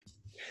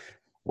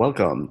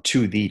Welcome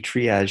to the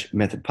Triage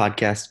Method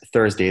Podcast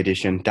Thursday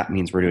edition. That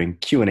means we're doing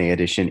Q&A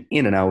edition,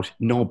 in and out,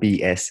 no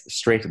BS,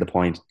 straight to the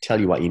point, tell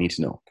you what you need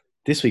to know.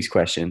 This week's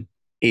question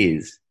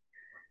is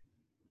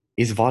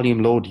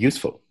volume load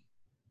useful?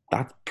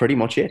 That's pretty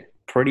much it.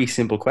 Pretty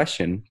simple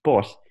question,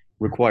 but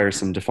requires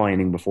some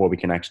defining before we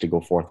can actually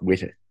go forth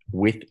with it.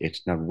 With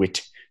it, not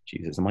with.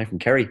 Jesus, am I from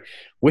Kerry?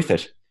 With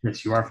it.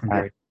 Yes, you are from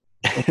Uh,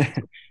 Gary.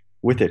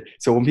 with it.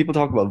 So when people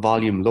talk about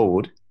volume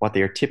load, what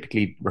they are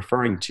typically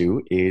referring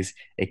to is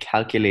a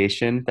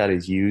calculation that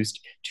is used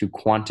to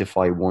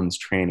quantify one's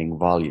training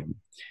volume.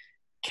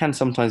 Can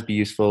sometimes be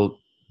useful,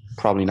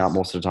 probably not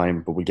most of the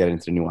time, but we get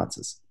into the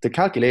nuances. The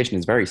calculation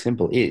is very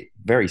simple. It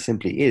very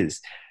simply is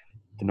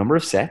the number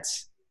of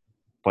sets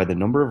by the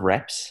number of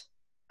reps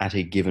at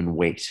a given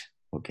weight.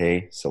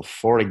 Okay, so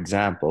for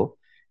example,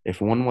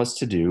 if one was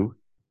to do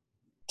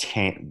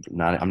 10,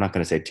 I'm not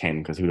going to say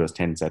 10 because who does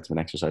 10 sets of an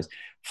exercise?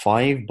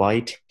 5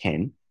 by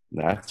 10,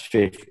 that's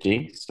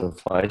 50. So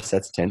 5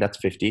 sets, 10, that's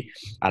 50.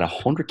 At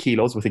 100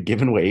 kilos with a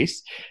given weight,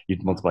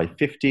 you'd multiply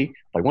 50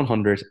 by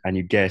 100 and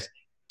you get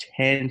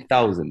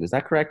 10,000. Is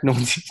that correct? No,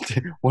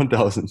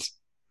 1,000.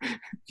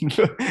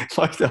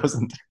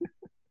 5,000.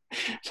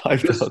 Just,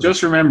 5,000.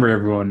 just remember,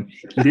 everyone,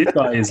 this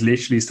guy is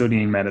literally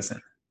studying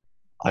medicine.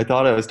 I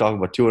thought I was talking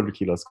about 200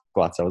 kilo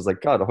squats. I was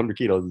like, God, 100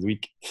 kilos is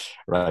weak.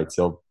 Right.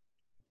 So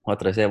what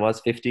did I say it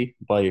was? 50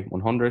 by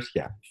 100?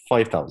 Yeah,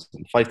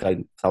 5,000.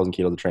 5,000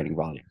 kilos of training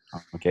volume.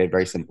 Okay,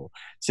 very simple.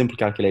 Simple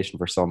calculation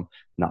for some,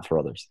 not for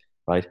others,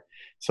 right?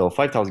 So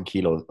 5,000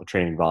 kilos of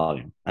training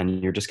volume.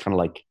 And you're just kind of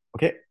like,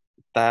 okay,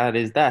 that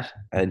is that.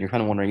 And you're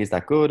kind of wondering, is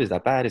that good? Is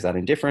that bad? Is that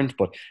indifferent?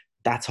 But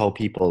that's how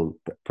people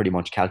pretty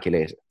much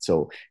calculate it.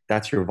 So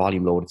that's your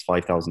volume load. It's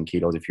 5,000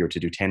 kilos. If you were to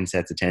do 10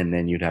 sets of 10,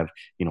 then you'd have,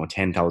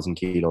 10,000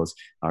 kilos.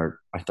 Or,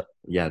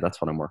 yeah,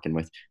 that's what I'm working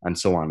with. And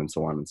so on and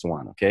so on and so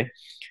on. Okay.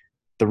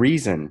 The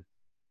reason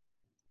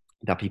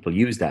that people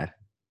use that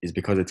is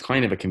because it's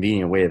kind of a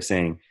convenient way of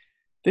saying,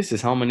 this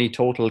is how many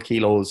total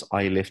kilos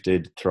I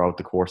lifted throughout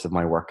the course of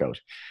my workout.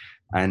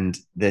 And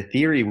the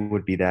theory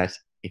would be that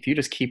if you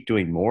just keep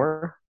doing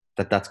more,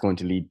 that's going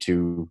to lead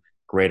to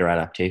greater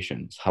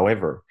adaptations.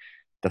 However,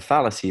 the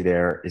fallacy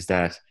there is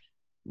that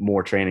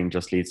more training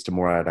just leads to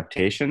more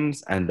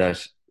adaptations, and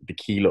that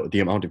the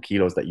amount of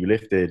kilos that you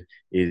lifted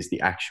is the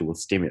actual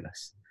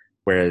stimulus,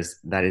 whereas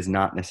that is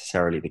not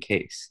necessarily the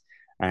case.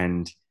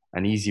 And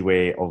an easy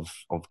way of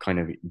kind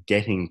of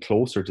getting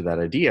closer to that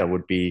idea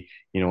would be,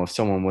 if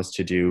someone was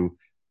to do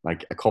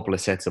like a couple of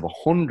sets of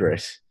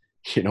 100,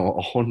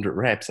 100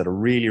 reps at a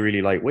really,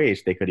 really light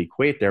weight, they could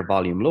equate their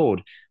volume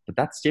load, but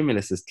that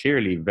stimulus is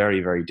clearly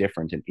very, very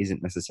different and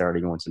isn't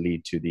necessarily going to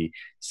lead to the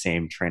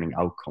same training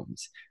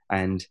outcomes.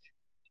 And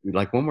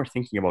like when we're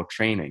thinking about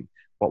training,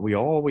 what we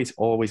always,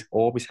 always,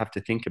 always have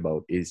to think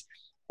about is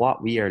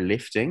what we are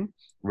lifting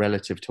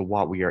relative to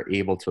what we are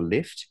able to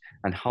lift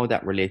and how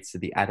that relates to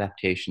the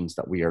adaptations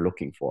that we are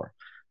looking for.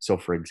 So,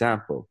 for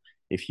example,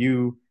 if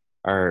you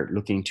are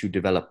looking to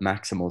develop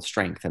maximal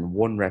strength and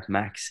 1 rep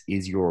max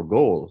is your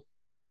goal,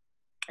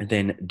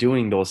 then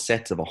doing those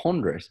sets of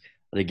 100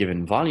 at a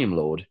given volume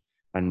load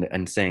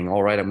and saying,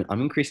 all right,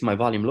 I'm increasing my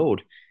volume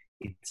load,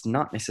 it's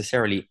not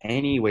necessarily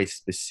any way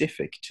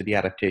specific to the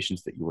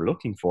adaptations that you were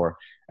looking for,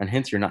 and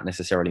hence you're not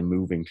necessarily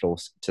moving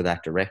close to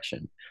that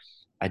direction.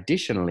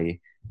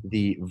 Additionally,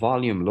 the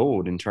volume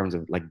load, in terms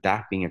of like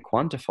that being a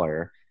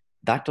quantifier,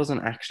 that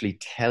doesn't actually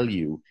tell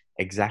you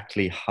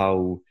exactly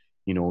how,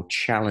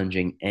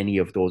 challenging any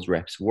of those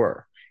reps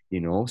were.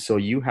 So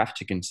you have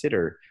to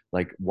consider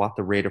like what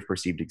the rate of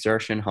perceived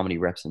exertion, how many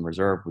reps in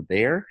reserve were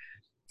there,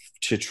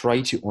 to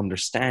try to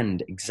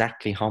understand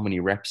exactly how many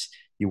reps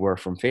you were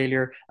from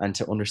failure, and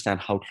to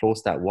understand how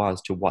close that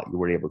was to what you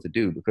were able to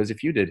do. Because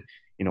if you did,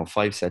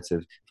 5 sets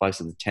of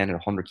 10 at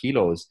 100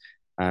 kilos,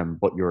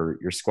 but your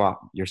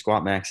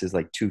squat max is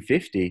like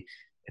 250,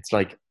 it's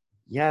like,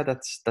 yeah,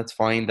 that's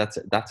fine.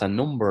 That's a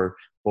number,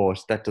 but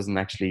that doesn't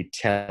actually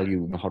tell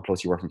you how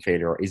close you were from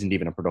failure, or isn't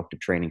even a productive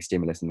training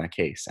stimulus in that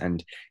case.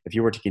 And if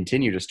you were to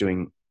continue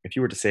if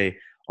you were to say,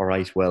 all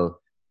right, well,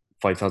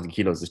 5,000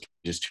 kilos is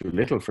just too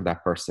little for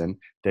that person,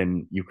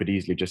 then you could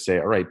easily just say,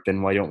 all right,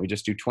 then why don't we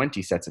just do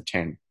 20 sets of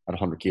 10 at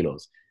 100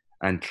 kilos?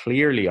 And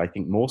clearly, I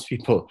think most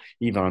people,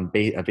 even on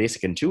a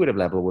basic intuitive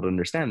level, would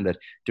understand that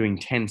doing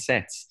 10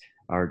 sets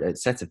or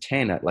sets of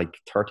 10 at like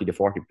 30 to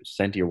 40%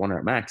 of your 1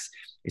 rep max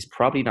is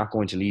probably not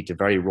going to lead to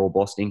very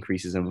robust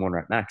increases in 1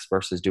 rep max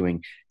versus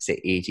doing,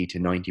 say, 80 to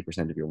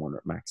 90% of your 1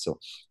 rep max. So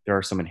there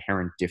are some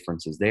inherent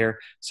differences there.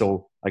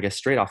 So I guess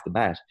straight off the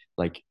bat,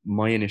 like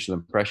my initial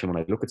impression when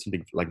I look at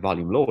something like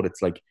volume load,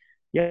 it's like,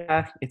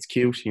 yeah, it's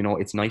cute.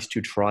 It's nice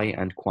to try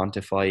and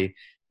quantify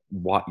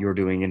what you're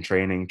doing in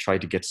training, try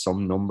to get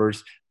some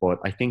numbers. But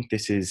I think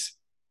this is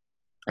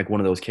like one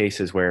of those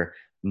cases where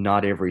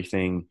not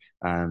everything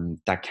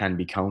that can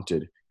be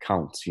counted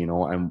counts,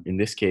 and in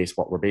this case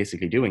what we're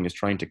basically doing is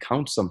trying to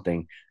count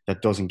something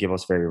that doesn't give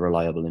us very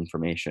reliable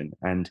information.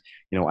 And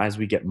as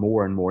we get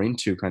more and more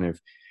into kind of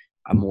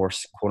a more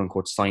quote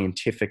unquote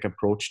scientific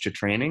approach to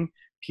training,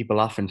 people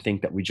often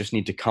think that we just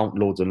need to count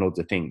loads and loads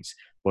of things,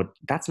 but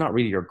that's not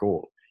really your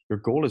goal. Your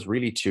goal is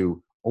really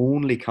to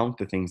only count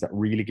the things that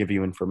really give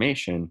you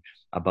information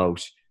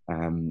about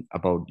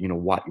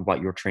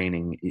what your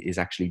training is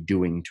actually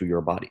doing to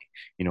your body,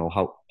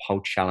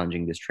 how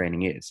challenging this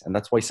training is. And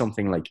that's why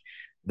something like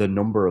the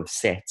number of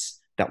sets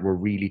that were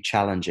really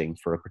challenging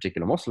for a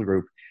particular muscle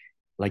group,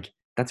 like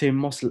that's a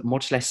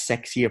much less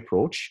sexy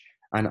approach.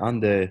 And on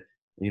the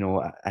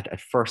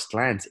at first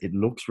glance it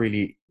looks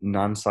really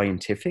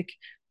non-scientific,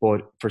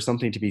 but for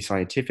something to be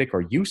scientific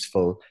or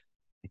useful,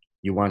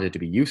 you want it to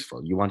be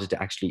useful. You want it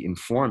to actually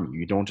inform you.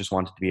 You don't just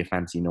want it to be a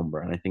fancy number.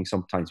 And I think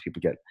sometimes people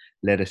get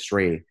led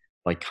astray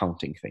by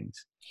counting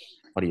things.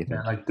 What do you think?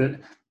 Yeah,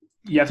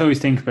 you have to always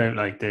think about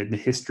like the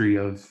history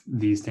of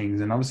these things.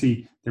 And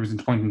obviously there was a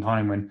point in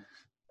time when,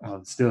 well,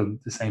 it's still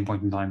the same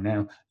point in time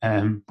now,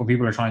 but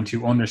people are trying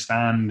to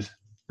understand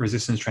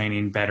resistance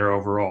training better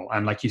overall.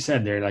 And like you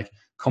said, they're like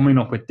coming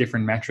up with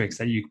different metrics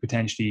that you could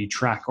potentially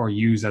track or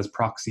use as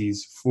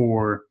proxies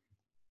for,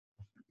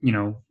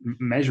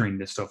 measuring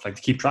this stuff, like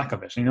to keep track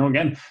of it.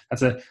 Again,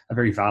 that's a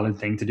very valid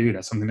thing to do.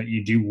 That's something that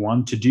you do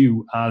want to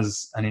do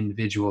as an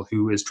individual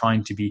who is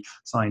trying to be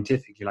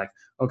scientific. You're like,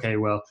 okay,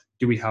 well,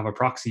 do we have a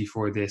proxy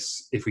for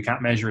this? If we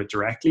can't measure it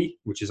directly,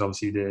 which is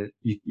obviously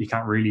you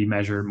can't really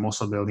measure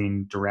muscle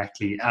building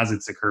directly as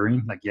it's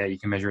occurring. Like, yeah, you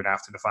can measure it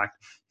after the fact.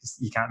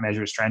 You can't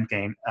measure strength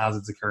gain as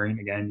it's occurring.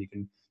 Again, you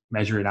can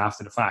measure it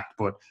after the fact,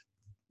 but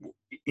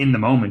in the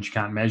moment you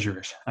can't measure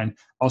it. And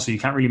also you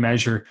can't really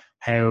measure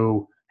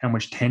how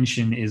much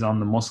tension is on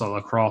the muscle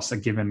across a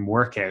given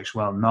workout.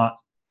 Well, not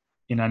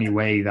in any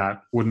way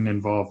that wouldn't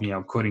involve,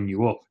 cutting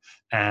you up.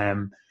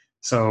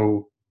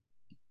 So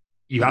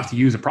you have to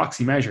use a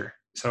proxy measure.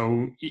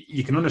 So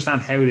you can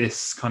understand how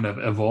this kind of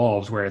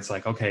evolves, where it's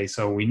like, okay,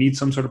 so we need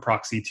some sort of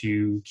proxy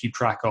to keep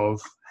track of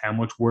how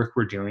much work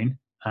we're doing.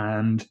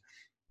 And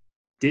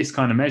this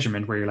kind of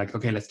measurement where you're like,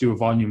 okay, let's do a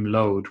volume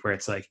load, where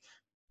it's like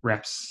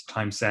reps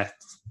times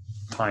sets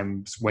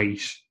times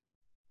weight.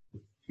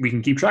 We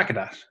can keep track of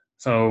that.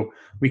 So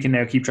we can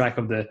now keep track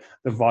of the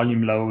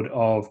volume load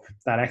of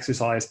that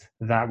exercise,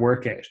 that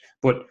workout.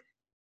 But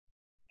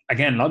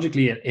again,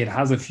 logically, it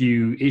has a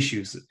few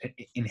issues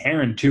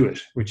inherent to it,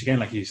 which again,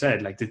 like you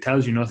said, like it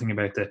tells you nothing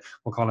about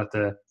we'll call it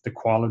the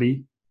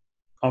quality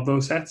of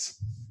those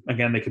sets.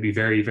 Again, they could be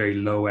very, very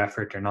low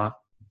effort. They're not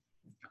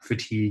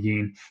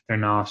fatiguing. They're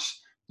not,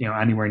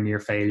 anywhere near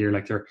failure.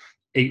 Like they're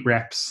 8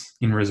 reps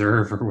in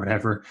reserve or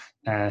whatever.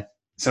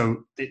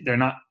 So they're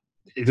not,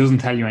 it doesn't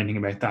tell you anything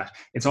about that.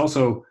 It's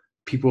also,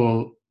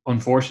 people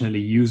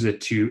unfortunately use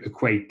it to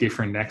equate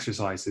different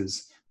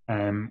exercises,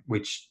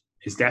 which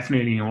is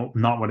definitely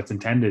not what it's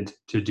intended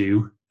to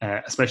do,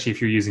 especially if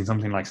you're using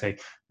something like, say,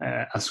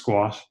 a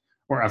squat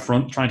or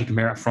trying to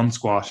compare a front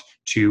squat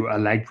to a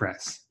leg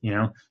press.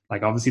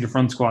 Like obviously the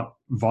front squat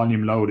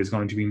volume load is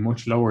going to be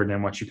much lower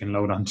than what you can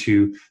load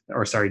onto,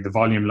 the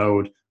volume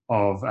load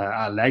of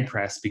a leg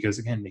press, because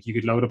again, like you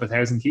could load up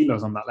 1,000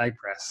 kilos on that leg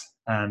press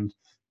and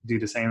do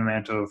the same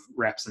amount of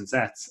reps and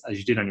sets as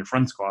you did on your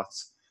front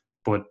squats,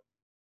 but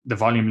the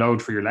volume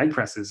load for your leg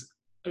press is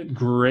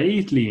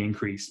greatly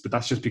increased. But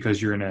that's just because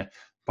you're in a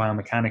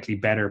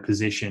biomechanically better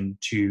position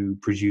to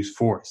produce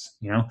force.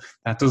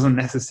 That doesn't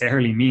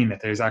necessarily mean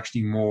that there's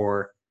actually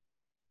more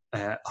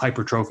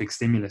hypertrophic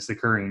stimulus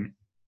occurring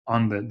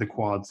on the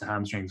quads, the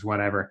hamstrings,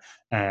 whatever,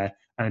 and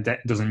it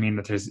doesn't mean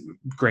that there's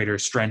greater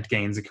strength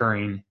gains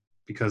occurring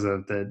because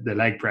of the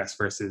leg press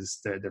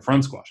versus the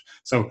front squat.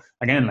 So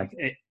again, like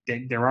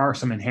there are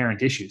some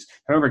inherent issues.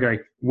 However, Gary,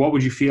 what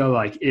would you feel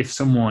like if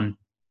someone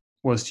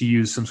was to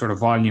use some sort of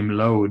volume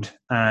load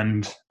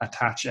and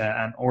attach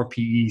an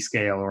RPE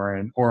scale or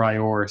an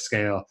RIR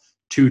scale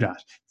to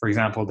that? For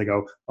example, they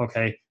go,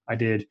 okay, I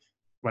did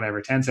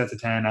 10 sets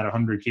of 10 at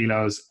 100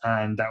 kilos,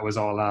 and that was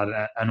all at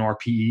an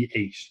RPE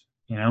 8,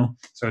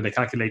 So they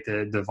calculate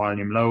the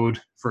volume load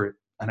for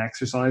an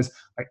exercise.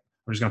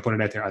 I'm just going to put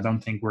it out there. I don't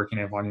think working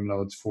out volume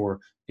loads for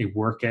a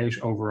workout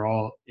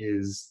overall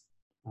is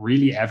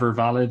really ever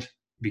valid,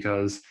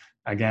 because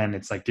again,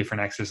 it's like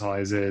different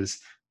exercises.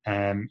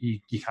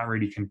 You can't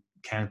really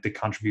count the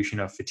contribution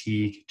of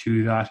fatigue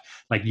to that.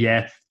 Like,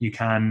 yeah, you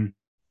can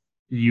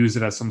use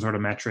it as some sort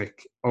of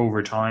metric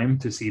over time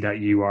to see that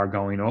you are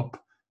going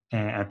up,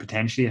 and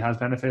potentially it has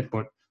benefit.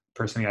 But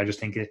personally, I just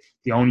think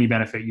the only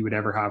benefit you would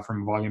ever have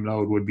from volume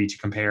load would be to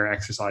compare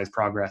exercise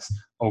progress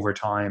over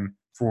time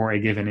for a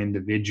given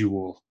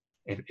individual,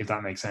 if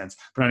that makes sense.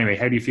 But anyway,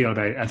 how do you feel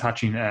about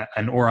attaching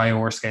an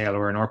RIR scale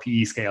or an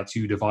RPE scale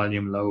to the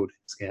volume load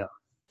scale?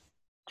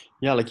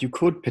 Yeah, like you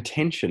could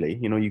potentially,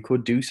 you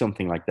could do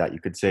something like that.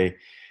 You could say,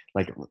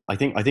 like, I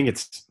think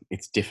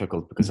it's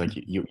difficult because like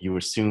you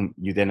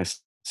then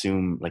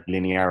assume like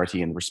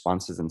linearity and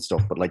responses and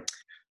stuff, but like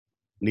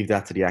leave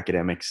that to the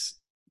academics.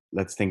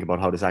 Let's think about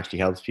how this actually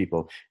helps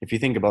people. If you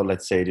think about,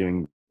 let's say,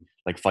 doing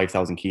like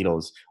 5,000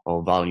 kilos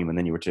of volume, and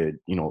then you were to,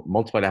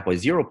 multiply that by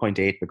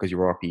 0.8 because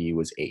your RPE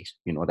was 8,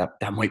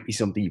 that might be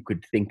something you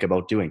could think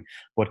about doing.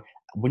 But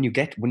when you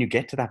get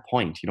to that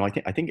point,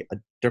 I think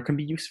there can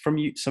be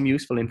some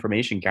useful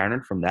information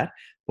garnered from that.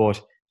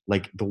 But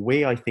like the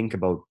way I think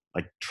about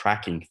like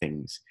tracking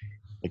things,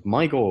 like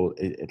my goal,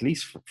 at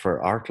least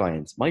for our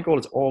clients, my goal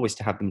is always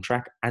to have them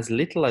track as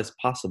little as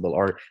possible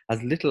or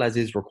as little as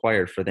is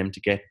required for them to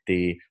get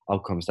the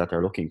outcomes that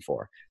they're looking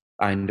for.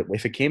 And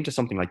if it came to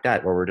something like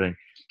that, where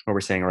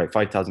we're saying, all right,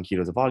 5,000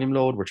 kilos of volume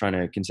load, we're trying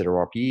to consider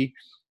RPE,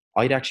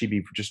 I'd actually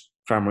be just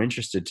far more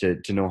interested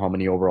to know how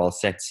many overall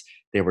sets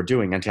they were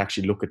doing and to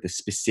actually look at the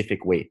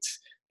specific weights,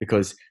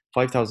 because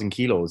 5,000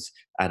 kilos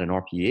at an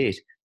RPE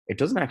 8, it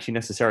doesn't actually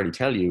necessarily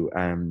tell you,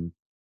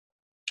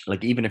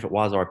 like even if it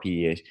was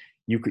RPE 8,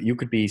 you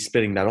could be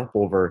splitting that up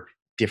over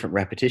different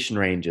repetition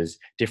ranges,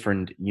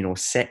 different,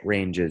 set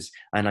ranges.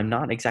 And I'm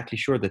not exactly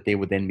sure that they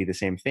would then be the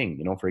same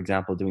thing. For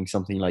example, doing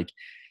something like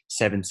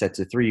 7 sets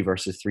of 3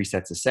 versus 3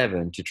 sets of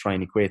 7 to try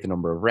and equate the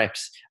number of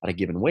reps at a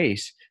given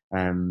weight,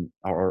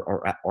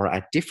 or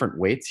at different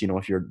weights.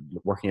 If you're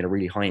working at a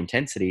really high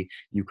intensity,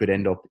 you could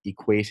end up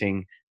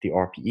equating the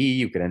RPE,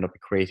 you could end up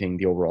equating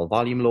the overall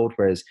volume load,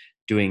 whereas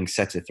doing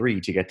sets of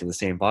 3 to get to the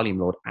same volume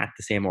load at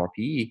the same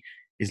RPE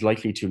is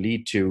likely to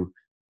lead to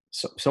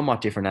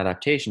somewhat different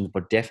adaptations,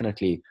 but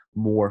definitely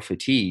more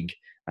fatigue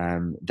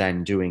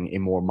than doing a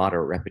more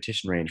moderate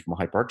repetition range from a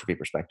hypertrophy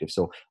perspective.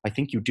 So I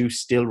think you do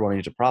still run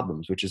into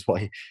problems, which is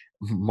why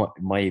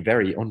my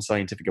very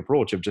unscientific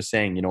approach of just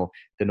saying,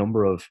 the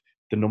number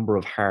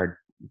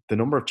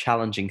of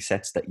challenging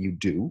sets that you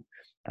do,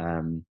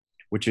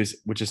 which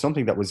is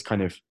something that was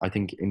kind of, I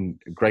think, in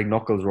Greg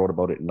Nuckols wrote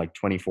about it in like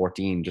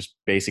 2014, just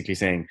basically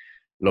saying,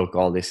 look,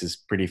 all this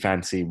is pretty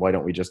fancy. Why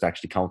don't we just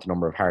actually count the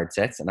number of hard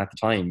sets? And at the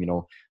time,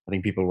 I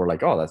think people were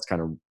like, oh, that's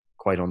kind of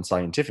quite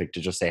unscientific to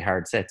just say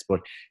hard sets.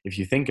 But if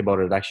you think about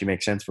it, it actually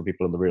makes sense for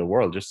people in the real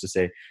world just to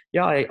say,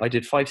 yeah, I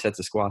did 5 sets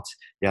of squats.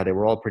 Yeah, they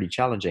were all pretty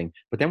challenging.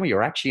 But then what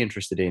you're actually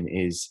interested in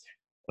is,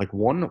 like,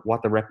 one,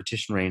 what the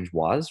repetition range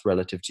was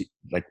relative to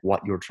like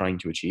what you're trying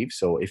to achieve.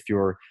 So if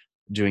you're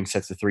doing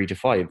sets of 3 to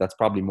 5, that's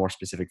probably more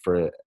specific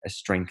for a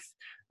strength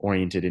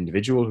oriented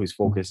individual who's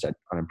focused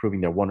on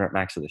improving their 1 rep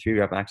max or the 3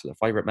 rep max or the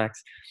 5 rep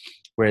max.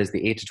 Whereas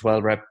the 8 to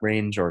 12 rep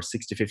range, or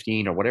 6 to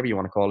 15, or whatever you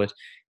want to call it,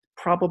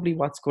 probably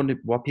what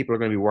people are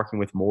going to be working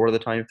with more of the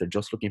time if they're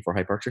just looking for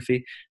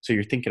hypertrophy. So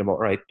you're thinking about,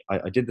 right,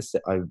 I did this,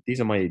 these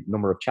are my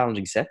number of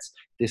challenging sets,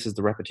 this is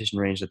the repetition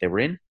range that they were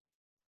in.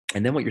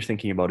 And then what you're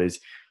thinking about is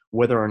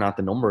whether or not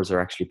the numbers are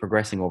actually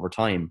progressing over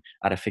time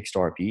at a fixed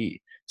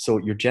RPE. So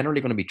you're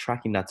generally going to be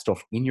tracking that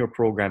stuff in your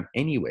program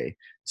anyway.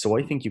 So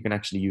I think you can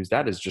actually use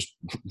that as just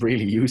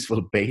really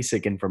useful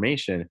basic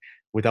information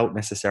without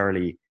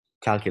necessarily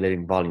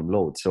calculating volume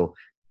load. So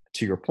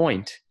to your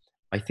point,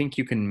 I think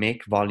you can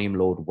make volume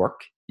load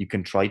work. You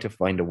can try to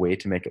find a way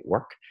to make it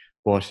work,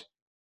 but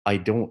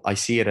I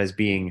see it as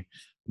being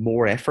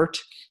more effort,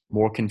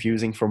 more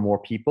confusing for more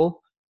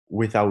people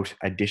without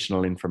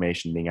additional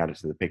information being added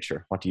to the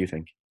picture. What do you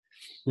think?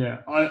 Yeah,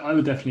 I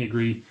would definitely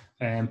agree.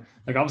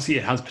 Like, obviously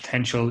it has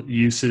potential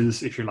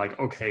uses if you're like,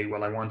 okay,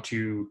 well, I want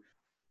to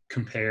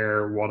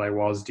compare what I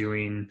was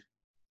doing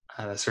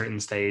at a certain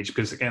stage,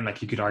 because again,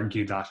 like, you could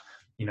argue that,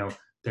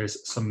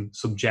 there's some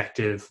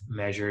subjective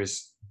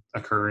measures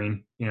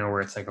occurring,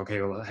 where it's like,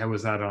 okay, well, how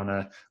was that on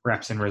a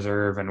reps in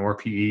reserve and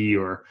RPE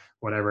or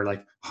whatever,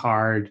 like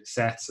hard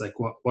sets, like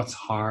what's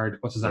hard?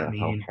 What does that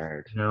mean? How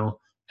hard?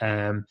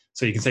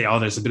 So you can say, oh,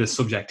 there's a bit of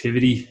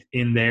subjectivity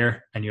in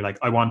there, and you're like,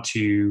 I want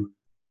to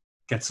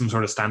get some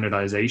sort of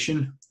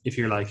standardization. If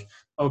you're like,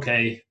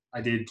 okay, I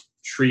did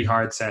 3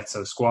 hard sets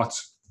of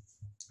squats,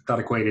 that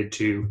equated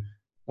to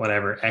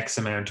whatever X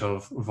amount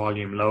of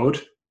volume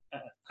load,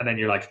 and then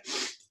you're like,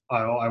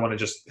 I want to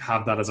just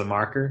have that as a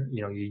marker.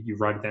 You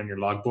write it down in your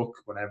logbook,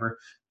 whatever,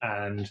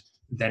 and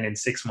then in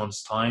 6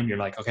 months' time, you're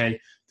like, okay,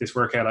 this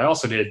workout, I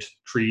also did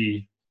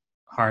 3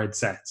 hard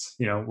sets.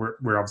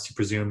 We're obviously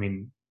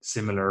presuming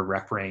similar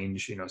rep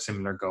range,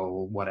 similar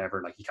goal,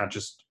 whatever. Like, you can't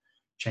just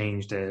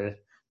change the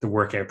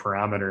workout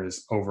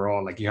parameters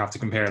overall. Like, you have to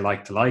compare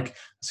like to like,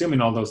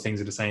 assuming all those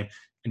things are the same,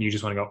 and you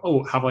just want to go,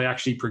 oh, have I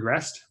actually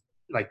progressed?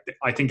 Like,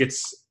 I think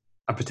it's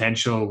a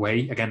potential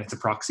way. Again, it's a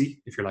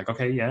proxy. If you're like,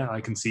 okay, yeah,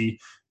 I can see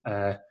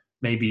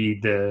maybe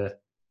the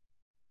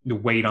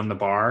weight on the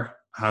bar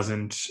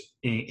hasn't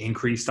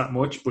increased that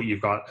much, but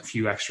you've got a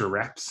few extra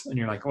reps, and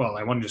you're like, well,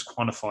 I want to just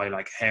quantify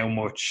like how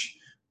much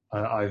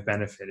I've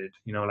benefited.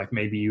 Like,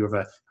 maybe you have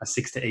a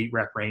 6 to 8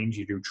 rep range,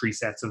 you do 3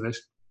 sets of it,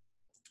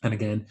 and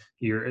again,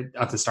 you're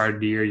at the start of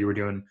the year, you were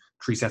doing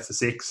 3 sets of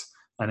 6,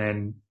 and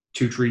then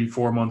 2, 3,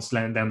 4 months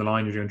down the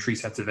line, you're doing 3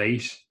 sets of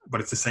 8, but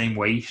it's the same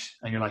weight,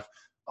 and you're like,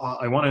 oh,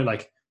 I want to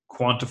like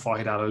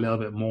quantify that a little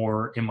bit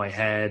more in my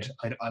head.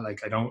 I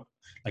don't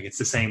like, it's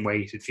the same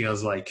weight. It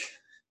feels like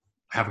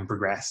I haven't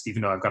progressed,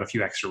 even though I've got a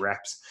few extra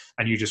reps,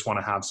 and you just want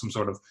to have some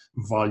sort of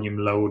volume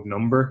load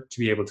number to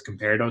be able to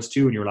compare those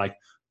two. And you're like,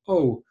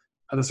 oh,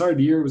 at the start of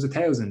the year it was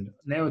 1,000.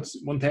 Now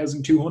it's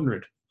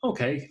 1,200.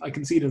 Okay, I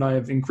can see that I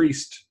have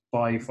increased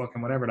by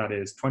fucking whatever that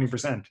is,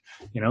 20%,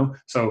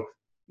 So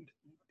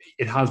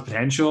it has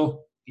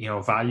potential,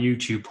 value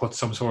to put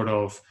some sort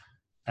of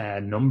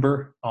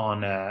number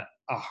on a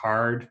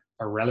hard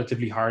a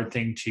relatively hard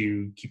thing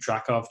to keep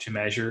track of, to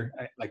measure,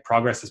 like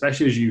progress,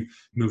 especially as you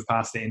move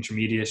past the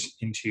intermediate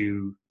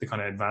into the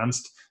kind of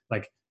advanced.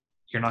 Like,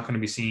 you're not going to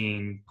be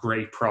seeing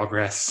great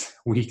progress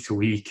week to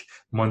week,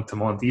 month to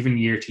month, even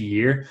year to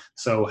year.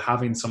 So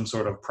having some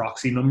sort of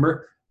proxy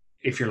number,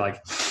 if you're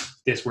like,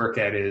 this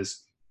workout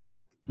is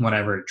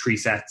whatever, 3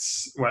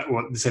 sets,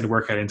 what they said the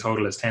workout in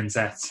total is 10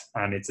 sets,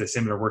 and it's a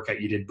similar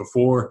workout you did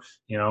before,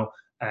 you know,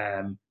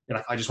 you're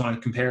like, I just want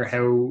to compare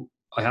how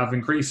I have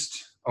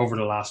increased over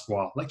the last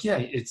while. Like, yeah,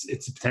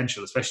 it's a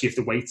potential, especially if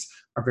the weights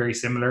are very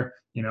similar,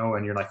 you know,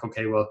 and you're like,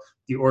 okay, well,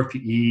 the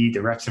RPE,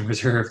 the reps in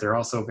reserve, they're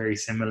also very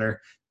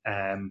similar.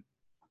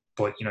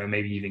 But, you know,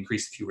 maybe you've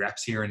increased a few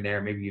reps here and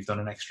there, maybe you've done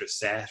an extra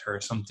set or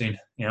something,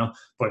 you know.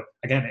 But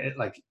again,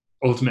 like,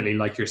 ultimately,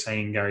 like you're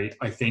saying, Gary,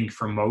 I think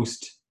for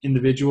most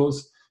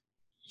individuals,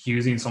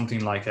 using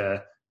something like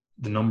the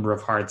number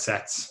of hard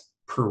sets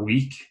per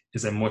week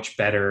is a much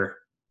better,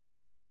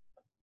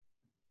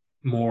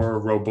 more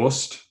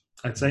robust,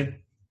 I'd say,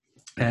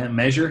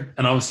 measure.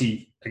 And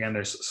obviously, again,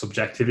 there's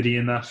subjectivity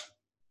in that,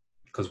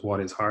 because what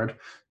is hard.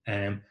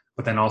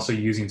 But then also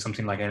using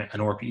something like an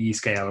RPE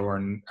scale or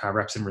a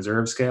reps in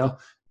reserve scale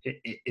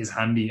it is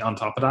handy on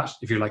top of that.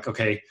 If you're like,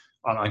 okay,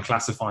 I'm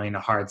classifying a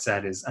hard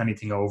set as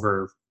anything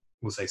over,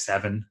 we'll say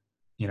 7,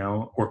 you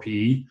know,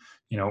 RPE,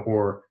 you know,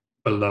 or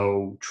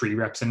below 3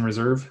 reps in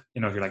reserve.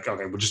 You know, if you're like,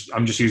 okay,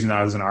 I'm just using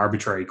that as an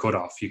arbitrary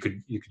cutoff. You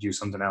could use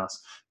something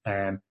else.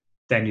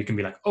 Then you can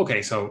be like,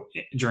 okay, so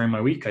during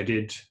my week I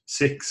did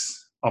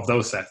 6 of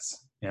those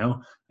sets, you know,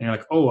 and you're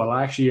like, oh, well,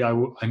 actually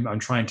I'm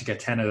trying to get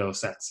 10 of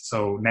those sets.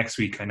 So next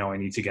week I know I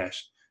need to get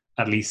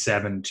at least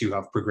 7 to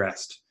have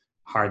progressed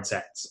hard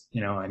sets.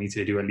 You know, I need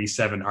to do at least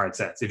 7 hard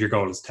sets. If your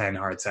goal is 10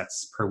 hard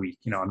sets per week,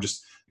 you know,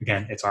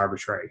 again, it's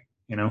arbitrary,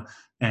 you know,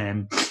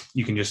 and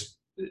you can just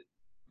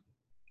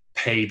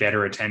pay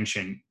better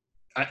attention.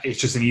 It's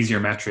just an easier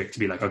metric to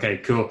be like, okay,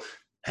 cool.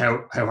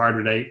 How hard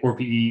were they?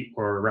 RPE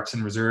or reps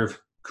in reserve?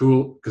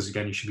 Cool. Because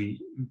again, you should be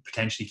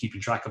potentially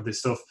keeping track of this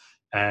stuff.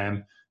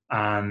 And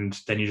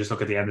then you just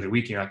look at the end of the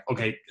week and you're like,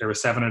 okay, there were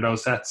 7 of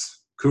those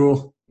sets.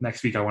 Cool.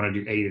 Next week, I want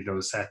to do 8 of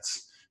those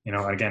sets. You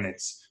know, again,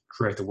 it's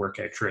throughout the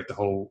workout, throughout the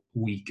whole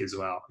week as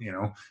well, you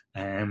know.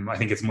 I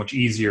think it's much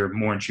easier,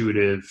 more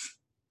intuitive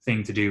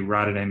thing to do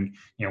rather than,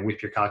 you know,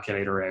 whip your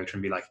calculator out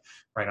and be like,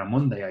 right, on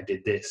Monday I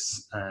did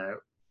this,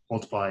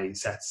 multiply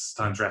sets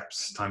times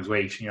reps times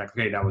weight, and you're like,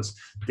 okay, that was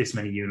this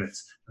many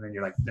units. And then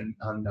you're like, then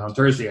on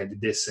Thursday I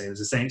did this, it was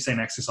the same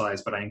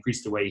exercise, but I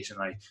increased the weight and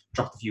I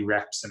dropped a few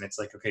reps, and it's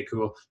like, okay,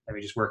 cool, let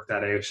me just work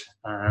that out.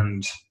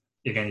 And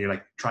again, you're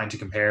like trying to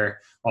compare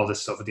all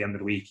this stuff at the end of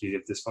the week. You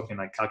have this fucking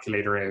like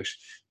calculator out,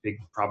 big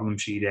problem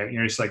sheet out,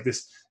 you're just like,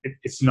 this,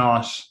 it's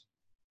not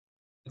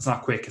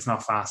quick, it's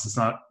not fast, it's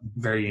not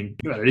very,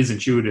 well, it is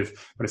intuitive,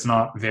 but it's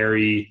not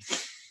very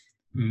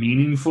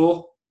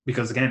meaningful,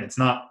 because again, it's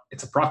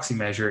a proxy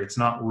measure. It's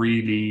not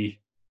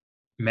really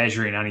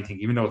measuring anything,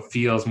 even though it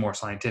feels more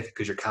scientific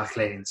because you're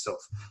calculating stuff.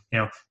 You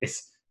know,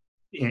 it's,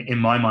 in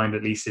my mind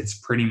at least, it's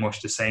pretty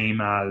much the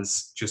same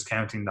as just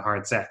counting the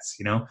hard sets.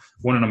 You know,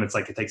 one of them, it's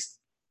like it takes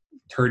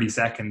 30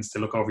 seconds to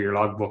look over your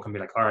logbook and be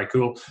like, all right,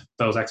 cool,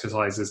 those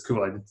exercises,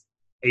 cool, I did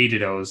 8 of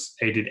those.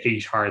 I did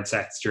 8 hard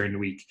sets during the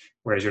week.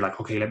 Whereas you're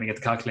like, okay, let me get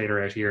the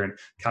calculator out here and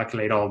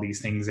calculate all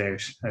these things out.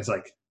 And it's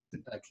like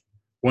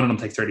one of them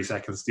takes 30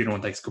 seconds, the other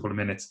one takes a couple of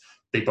minutes.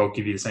 They both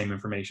give you the same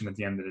information at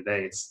the end of the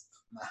day. It's,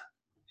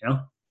 you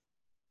know?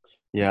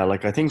 Yeah,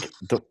 like I think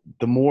the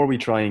more we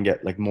try and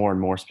get like more and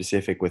more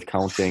specific with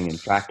counting and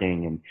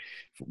tracking and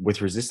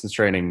with resistance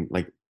training,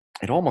 like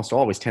it almost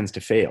always tends to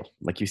fail.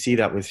 Like you see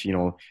that with, you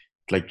know,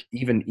 like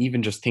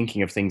even just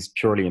thinking of things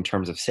purely in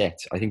terms of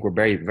sets. I think we're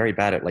very, very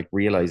bad at like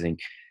realizing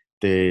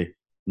the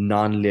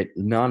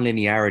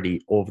non-linearity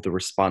of the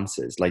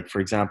responses. Like, for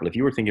example, if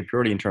you were thinking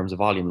purely in terms of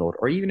volume load,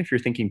 or even if you're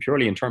thinking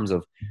purely in terms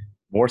of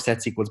more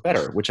sets equals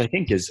better, which I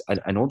think is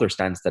another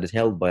stance that is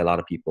held by a lot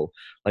of people,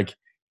 like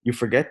you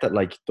forget that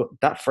like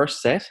that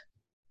first set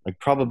like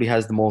probably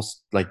has the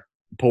most like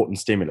potent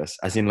stimulus,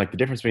 as in like the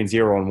difference between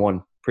 0 and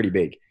 1 pretty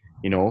big.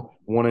 You know,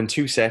 1 and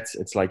 2 sets,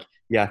 it's like,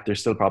 yeah, there's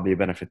still probably a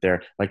benefit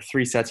there. Like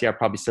 3 sets, yeah,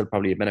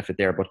 probably a benefit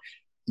there, but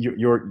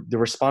the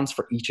response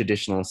for each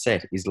additional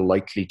set is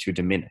likely to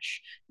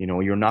diminish. You know,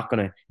 you're not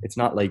gonna, it's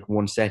not like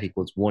 1 set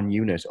equals 1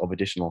 unit of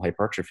additional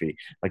hypertrophy.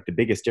 Like the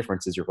biggest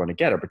differences you're going to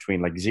get are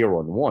between like 0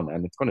 and 1,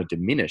 and it's going to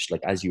diminish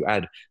like as you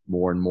add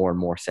more and more and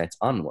more sets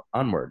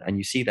onward. And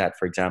you see that,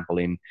 for example,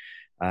 in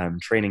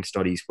training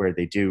studies where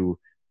they do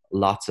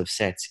lots of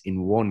sets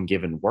in one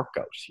given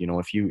workout. You know,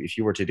 if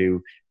you were to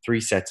do 3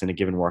 sets in a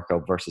given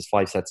workout versus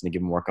 5 sets in a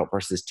given workout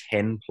versus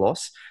 10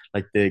 plus,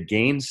 like the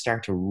gains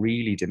start to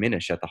really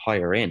diminish at the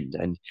higher end.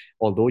 And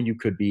although you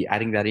could be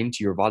adding that into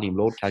your volume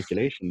load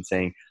calculation,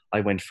 saying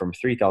I went from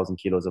 3,000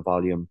 kilos of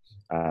volume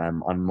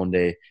on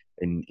Monday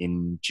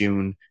in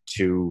June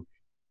to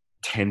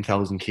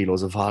 10,000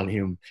 kilos of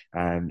volume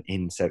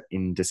in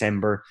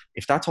December.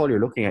 If that's all you're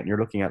looking at, and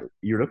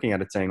you're looking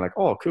at it saying like,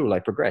 oh, cool, I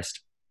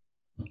progressed,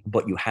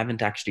 but you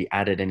haven't actually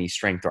added any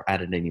strength or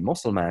added any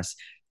muscle mass,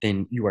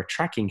 then you are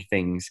tracking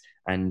things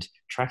and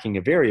tracking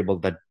a variable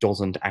that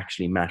doesn't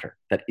actually matter,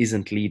 that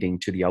isn't leading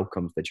to the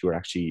outcomes that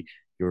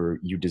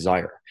you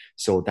desire.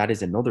 So that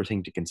is another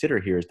thing to consider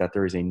here, is that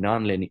there is a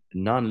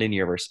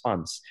non-linear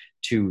response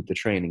to the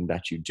training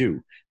that you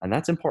do. And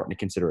that's important to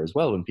consider as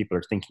well when people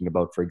are thinking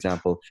about, for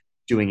example,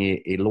 doing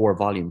a lower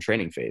volume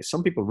training phase.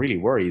 Some people really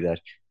worry that,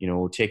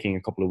 taking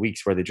a couple of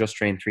weeks where they just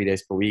train 3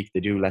 days per week, they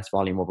do less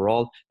volume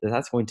overall,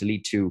 that's going to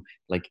lead to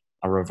like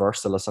a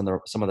reversal of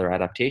some of their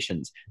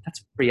adaptations.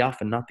 That's pretty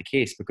often not the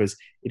case, because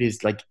it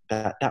is like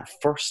that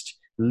first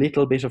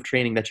little bit of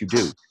training that you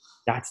do,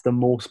 that's the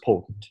most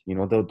potent.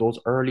 Those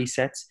early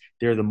sets,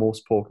 they're the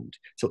most potent.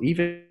 So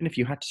even if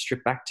you had to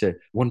strip back to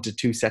 1 to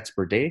 2 sets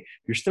per day,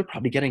 you're still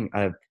probably getting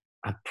a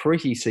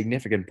pretty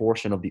significant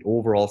portion of the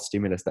overall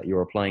stimulus that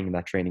you're applying in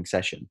that training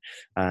session.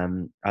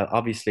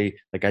 Obviously,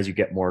 like as you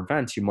get more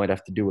advanced, you might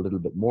have to do a little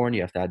bit more and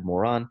you have to add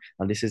more on.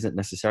 And this isn't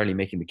necessarily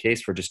making the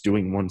case for just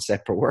doing 1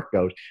 set per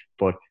workout,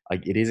 but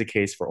it is a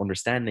case for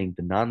understanding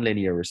the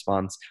nonlinear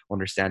response,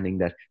 understanding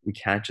that we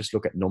can't just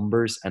look at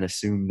numbers and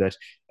assume that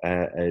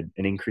an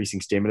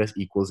increasing stimulus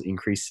equals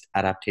increased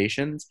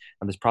adaptations.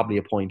 And there's probably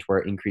a point where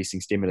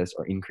increasing stimulus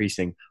or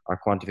increasing our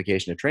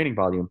quantification of training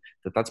volume,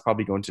 that's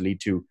probably going to lead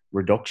to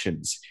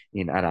reductions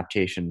in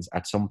adaptations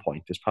at some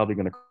point. There's probably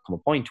going to come a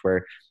point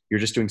where you're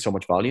just doing so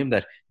much volume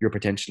that you're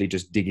potentially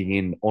just digging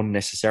in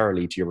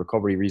unnecessarily to your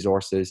recovery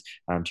resources,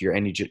 to your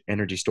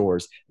energy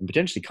stores, and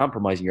potentially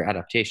compromising your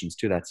adaptations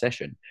to that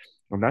session.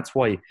 And that's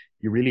why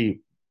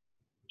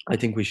I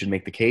think we should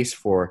make the case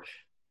for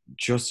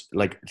just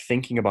like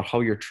thinking about how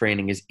your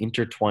training is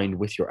intertwined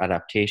with your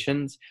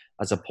adaptations,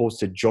 as opposed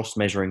to just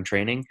measuring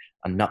training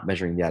and not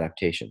measuring the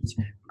adaptations.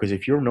 Because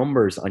if your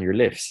numbers on your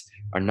lifts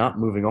are not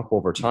moving up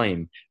over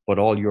time, but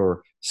all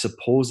your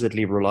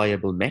supposedly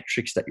reliable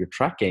metrics that you're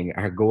tracking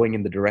are going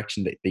in the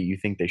direction that you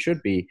think they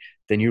should be,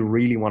 then you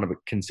really want to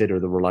consider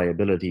the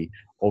reliability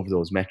of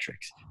those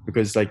metrics.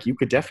 Because like you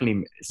could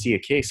definitely see a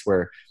case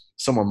where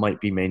someone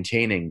might be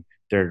maintaining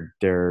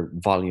their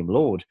volume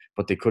load,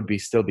 but they could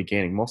still be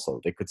gaining muscle.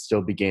 They could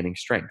still be gaining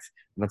strength.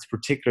 And that's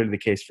particularly the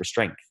case for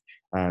strength.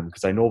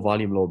 Because I know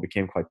volume load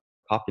became quite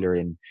popular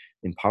in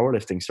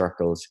powerlifting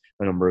circles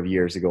a number of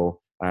years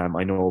ago.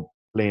 I know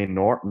Blaine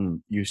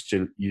Norton used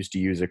to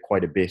use it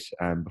quite a bit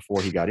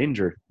before he got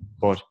injured,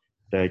 but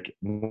he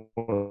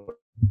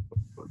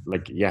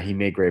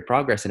made great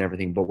progress and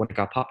everything. But when it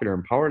got popular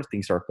in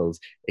powerlifting circles,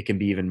 it can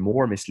be even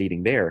more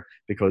misleading there,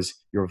 because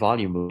your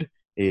volume load,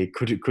 it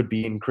could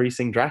be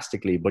increasing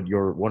drastically, but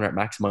your 1 rep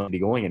max might be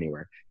going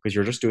anywhere, because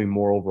you're just doing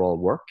more overall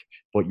work,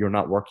 but you're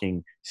not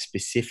working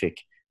specific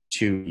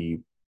to you're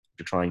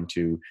trying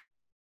to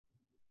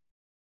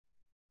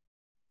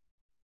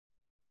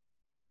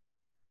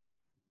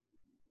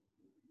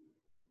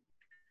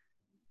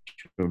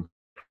improve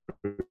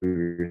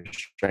your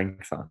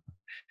strength on.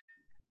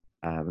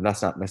 And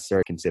that's not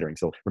necessarily considering.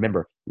 So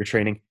remember, your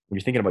training, when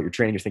you're thinking about your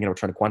training, you're thinking about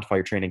trying to quantify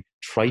your training.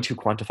 Try to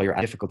quantify your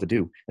difficult to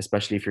do,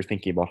 especially if you're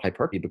thinking about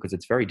hypertrophy, because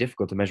it's very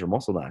difficult to measure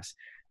muscle mass.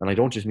 And I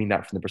don't just mean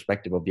that from the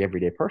perspective of the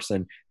everyday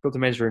person, but to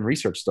measure in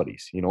research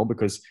studies,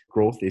 because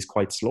growth is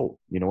quite slow.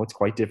 It's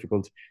quite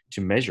difficult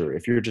to measure.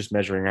 If you're just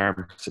measuring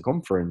arm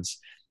circumference,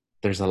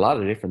 there's a lot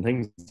of different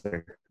things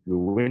that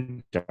go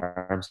into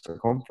arm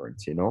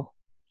circumference,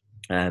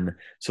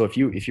 So if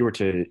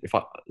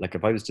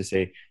I was to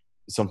say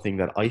something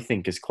that I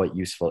think is quite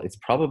useful, it's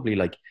probably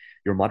like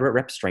your moderate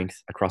rep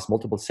strength across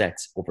multiple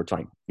sets over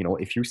time.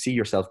 If you see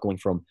yourself going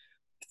from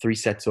 3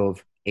 sets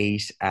of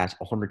 8 at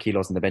 100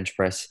 kilos in the bench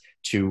press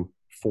to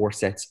 4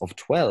 sets of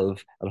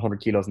 12 at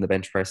 100 kilos in the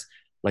bench press,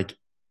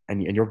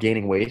 and you're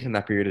gaining weight in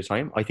that period of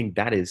time, I think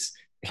that is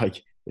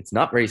it's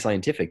not very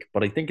scientific,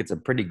 but I think it's a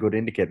pretty good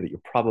indicator that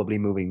you're probably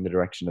moving in the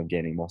direction of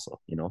gaining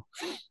muscle,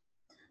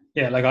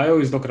 Yeah, I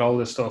always look at all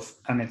this stuff,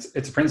 and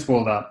it's a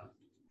principle that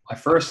I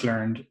first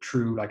learned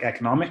through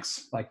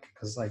economics,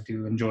 because I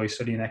do enjoy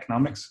studying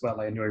economics. Well,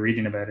 I enjoy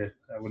reading about it.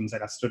 I wouldn't say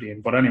that's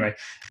studying, but anyway,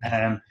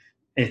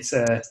 it's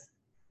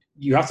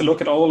you have to look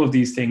at all of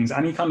these things,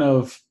 any kind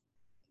of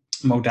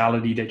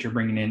modality that you're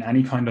bringing in,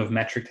 any kind of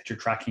metric that you're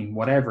tracking,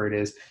 whatever it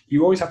is,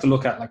 you always have to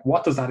look at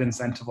what does that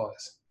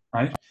incentivize,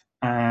 right?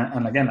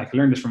 And again, I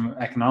learned this from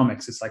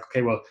economics. It's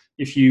okay, well,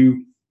 if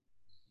you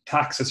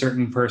tax a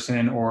certain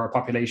person or a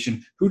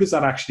population, who does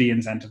that actually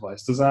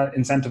incentivize? Does that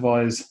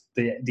incentivize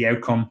the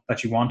outcome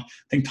that you want? I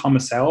think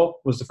Thomas Sowell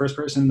was the first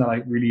person that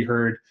I really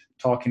heard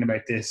talking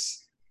about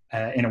this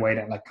in a way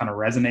that kind of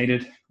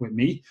resonated with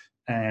me.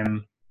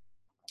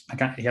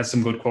 He has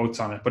some good quotes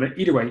on it, but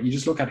either way, you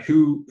just look at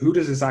who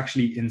does this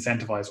actually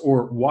incentivize,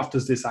 or what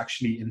does this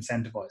actually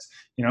incentivize,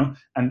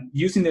 and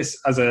using this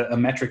as a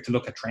metric to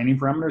look at training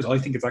parameters, I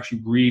think it's actually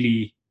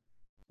really,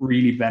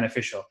 really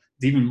beneficial.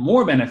 It's even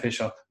more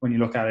beneficial when you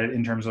look at it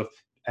in terms of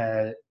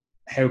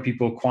how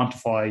people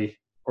quantify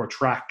or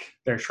track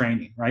their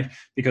training, right?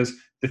 Because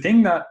the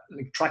thing that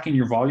tracking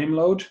your volume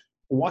load,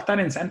 what that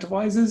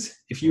incentivizes,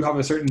 if you have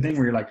a certain thing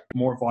where you're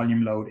more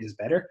volume load is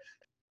better,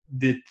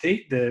 the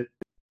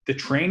the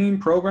training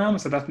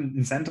programs that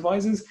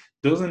incentivizes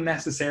doesn't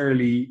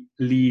necessarily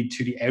lead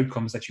to the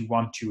outcomes that you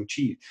want to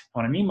achieve.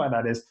 And what I mean by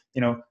that is,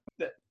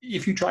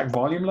 if you track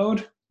volume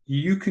load,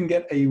 you can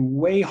get a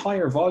way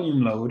higher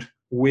volume load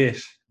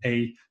with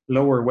a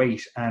lower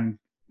weight and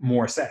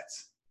more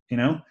sets,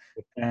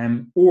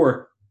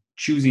 or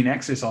choosing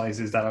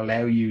exercises that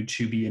allow you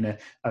to be in a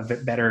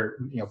bit better,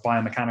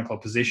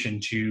 biomechanical position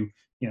to,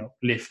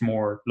 lift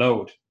more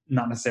load,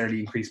 not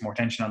necessarily increase more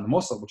tension on the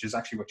muscle, which is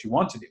actually what you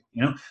want to do,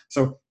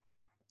 So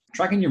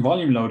tracking your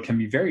volume load can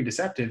be very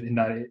deceptive in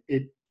that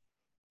it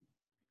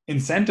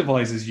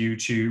incentivizes you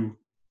to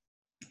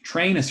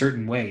train a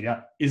certain way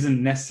that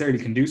isn't necessarily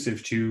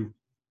conducive to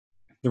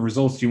the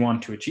results you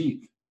want to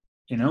achieve,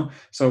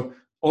 So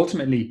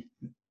ultimately,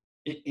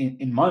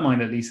 in my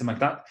mind at least, I'm like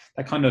that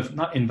kind of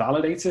not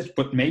invalidates it,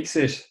 but makes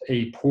it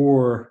a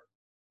poor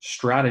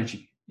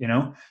strategy,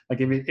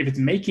 Like if it's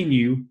making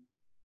you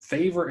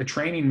favor a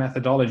training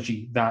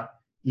methodology that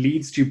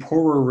leads to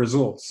poorer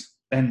results,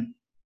 then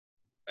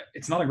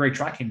it's not a great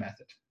tracking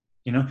method,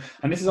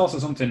 And this is also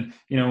something,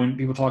 when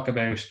people talk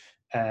about,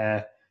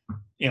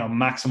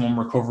 maximum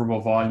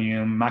recoverable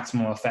volume,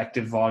 maximum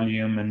effective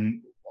volume,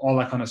 and all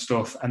that kind of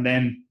stuff, and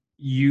then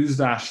use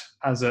that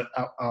as a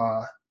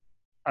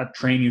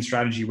training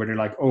strategy where they're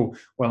like, oh,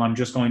 well, I'm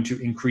just going to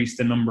increase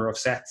the number of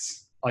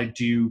sets I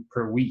do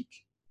per week.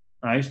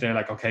 Right? They're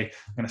like, okay,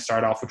 I'm going to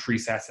start off with 3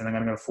 sets, and I'm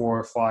going to go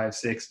 4, 5,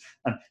 6,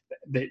 and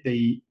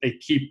they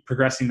keep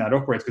progressing that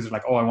upwards because they're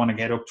like, oh, I want to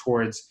get up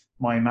towards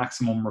my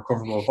maximum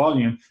recoverable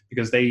volume,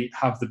 because they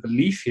have the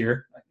belief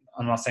here.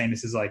 I'm not saying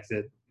this is like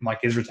the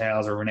Mike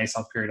Israetel's or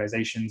Renaissance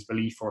periodization's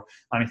belief or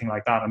anything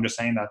like that. I'm just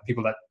saying that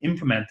people that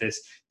implement this,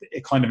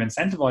 it kind of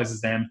incentivizes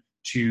them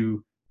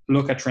to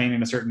look at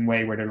training a certain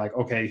way where they're like,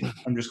 okay,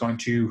 I'm just going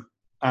to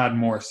add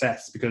more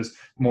sets because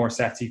more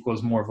sets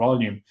equals more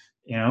volume,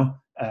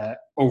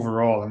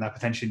 overall, and that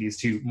potentially leads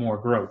to more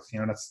growth.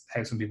 That's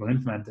how some people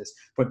implement this.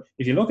 But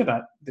if you look at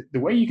that, the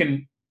way you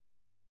can,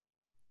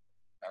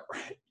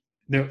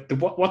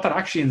 what that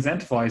actually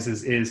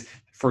incentivizes is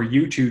for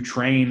you to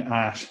train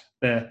at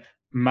the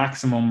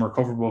maximum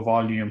recoverable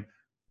volume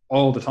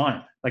all the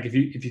time. Like if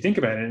you think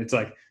about it, it's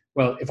like,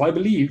 well, if my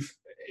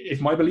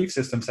belief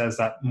system says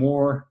that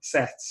more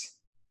sets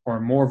or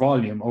more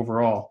volume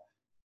overall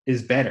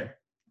is better,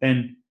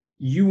 then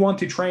you want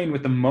to train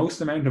with the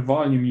most amount of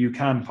volume you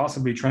can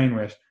possibly train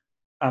with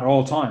at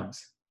all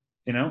times,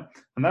 and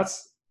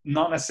that's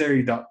not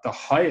necessarily the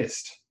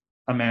highest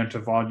amount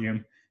of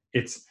volume.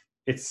 It's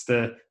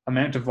the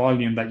amount of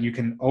volume that you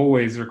can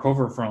always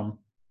recover from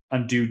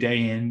and do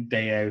day in,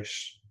 day out,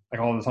 like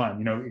all the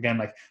time. Again,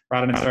 like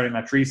rather than starting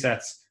at 3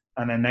 sets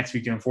and then next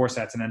week doing 4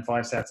 sets and then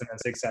 5 sets and then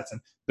 6 sets and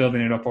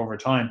building it up over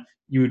time,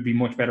 you would be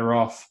much better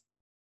off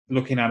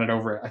looking at it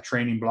over a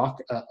training block,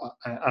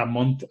 a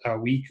month, a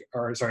week,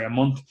 or sorry, a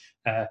month,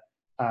 a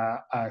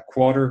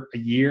quarter, a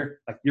year.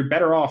 Like you're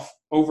better off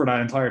over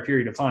that entire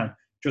period of time,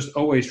 just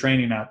always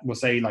training at, we'll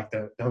say like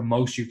the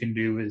most you can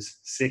do is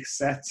 6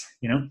 sets,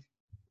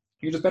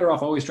 you're just better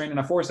off always training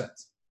at 4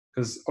 sets,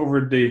 because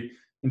over the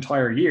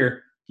entire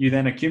year, you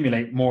then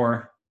accumulate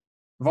more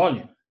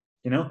volume,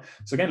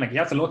 So again, like you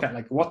have to look at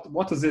like,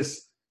 what does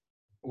this,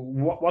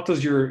 what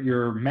does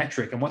your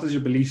metric and what does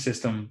your belief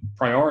system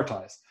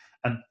prioritize?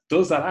 And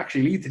does that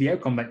actually lead to the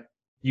outcome that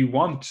you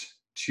want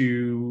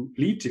to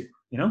lead to,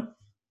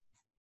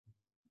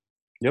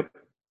 Yep,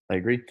 I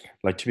agree.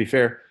 Like, to be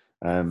fair,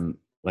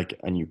 like,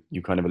 and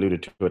you kind of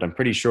alluded to it, I'm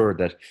pretty sure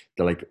that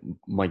like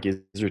Mike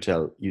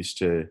Israetel used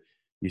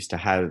to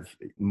have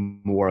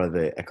more of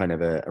a kind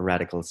of a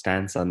radical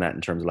stance on that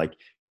in terms of like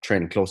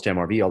training close to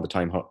MRV all the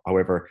time.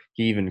 However,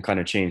 he even kind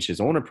of changed his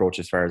own approach,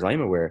 as far as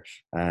I'm aware,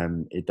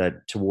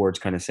 that towards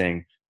kind of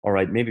saying, all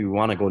right, maybe we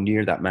want to go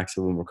near that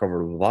maximum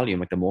recoverable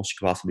volume, like the most you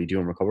could possibly do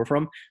and recover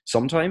from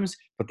sometimes,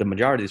 but the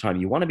majority of the time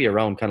you want to be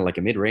around kind of like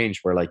a mid-range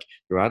where like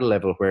you're at a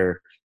level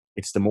where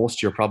it's the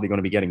most you're probably going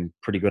to be getting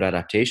pretty good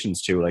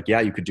adaptations to. Like,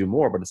 yeah, you could do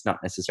more, but it's not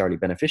necessarily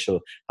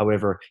beneficial.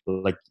 However,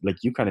 like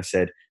you kind of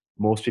said,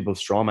 most people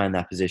strawman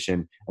that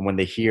position, and when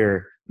they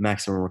hear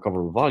maximum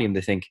recoverable volume,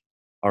 they think,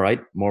 all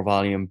right, more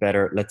volume,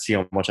 better. Let's see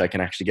how much I can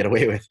actually get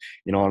away with,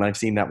 And I've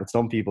seen that with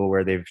some people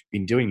where they've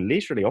been doing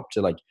literally up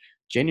to like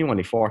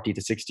genuinely 40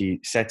 to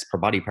 60 sets per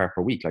body part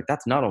per week. Like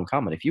that's not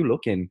uncommon. If you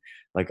look in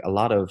like a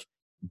lot of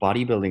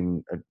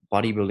bodybuilding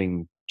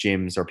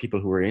gyms or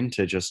people who are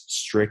into just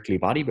strictly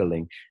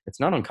bodybuilding, it's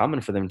not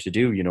uncommon for them to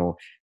do,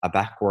 a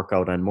back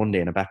workout on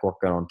Monday and a back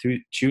workout on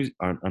Tuesday,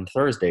 on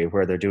Thursday,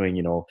 where they're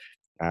doing,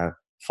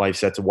 5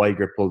 sets of wide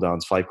grip pull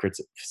downs, 5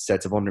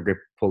 sets of under grip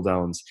pull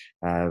downs,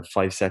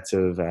 5 sets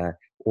of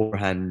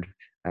overhand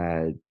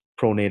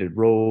pronated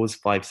rows,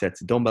 5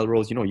 sets of dumbbell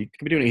rows. You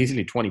could be doing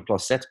easily 20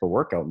 plus sets per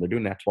workout, and they're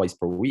doing that twice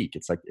per week.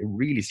 It's like, it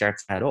really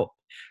starts to add up.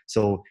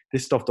 So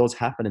this stuff does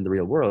happen in the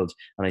real world.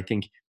 And I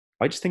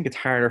just think it's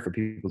harder for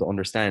people to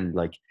understand,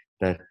 like,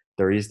 that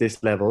there is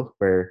this level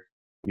where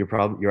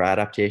your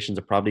adaptations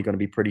are probably going to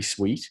be pretty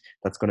sweet.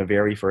 That's going to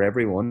vary for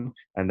everyone,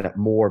 and that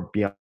more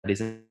beyond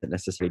isn't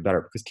necessarily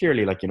better, because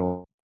clearly, like,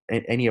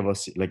 any of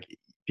us, like,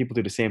 people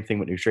do the same thing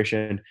with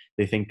nutrition.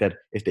 They think that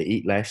if they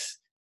eat less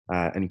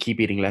and keep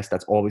eating less,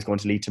 that's always going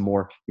to lead to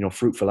more,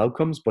 fruitful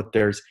outcomes. But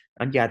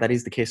and yeah, that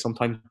is the case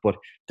sometimes, but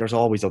there's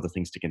always other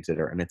things to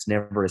consider. And it's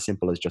never as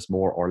simple as just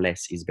more or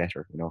less is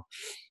better.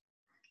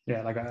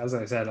 Yeah, like as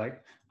I said,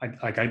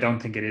 I don't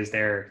think it is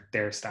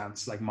their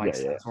stance, like Mike's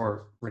Yeah, stance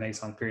or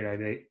Renaissance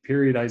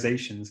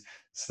periodization's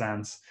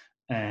stance.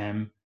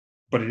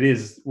 But it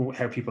is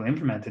how people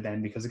implement it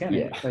then, because again,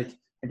 yeah,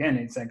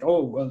 it's like,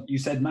 oh well, you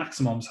said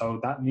maximum, so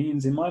that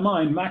means in my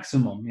mind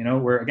maximum.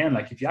 Where again,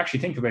 like if you actually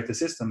think about the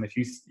system, if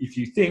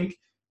you think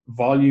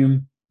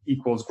volume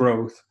equals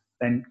growth,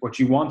 then what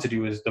you want to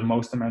do is the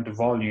most amount of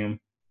volume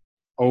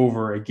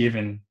over a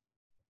given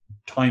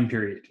time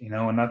period,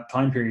 and that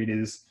time period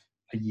is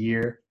a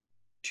year,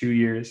 2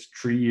 years,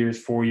 3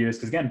 years, 4 years.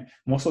 Because again,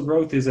 muscle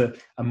growth is a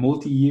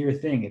multi-year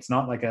thing. It's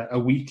not like a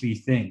weekly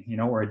thing,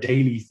 or a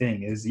daily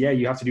thing.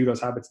 You have to do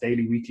those habits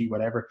daily, weekly,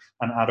 whatever,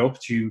 and add up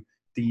to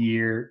the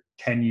year,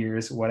 10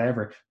 years,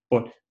 whatever.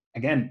 But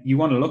again, you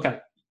want to look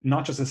at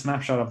not just a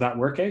snapshot of that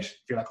workout.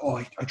 If you're like, oh,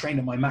 I trained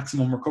at my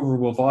maximum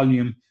recoverable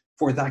volume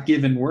for that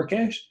given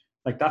workout,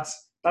 like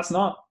that's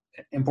not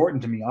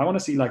important to me. I want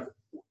to see like,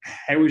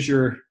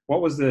 what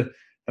was the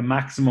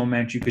maximum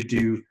amount you could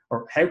do,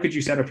 or how could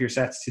you set up your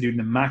sets to do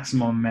the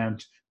maximum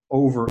amount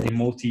over a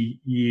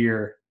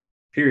multi-year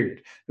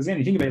period? Because then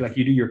you think about it, like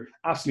you do your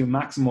absolute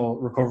maximal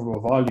recoverable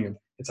volume,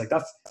 it's like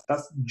that's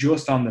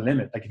just on the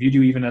limit. Like if you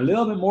do even a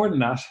little bit more than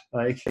that,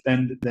 like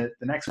then the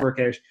next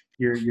workout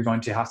you're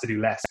going to have to do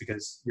less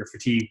because you're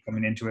fatigued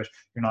coming into it.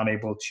 You're not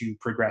able to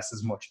progress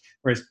as much.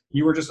 Whereas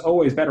you were just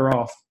always better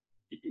off.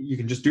 You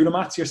can just do the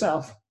maths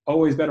yourself.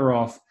 Always better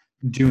off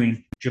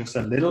doing just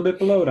a little bit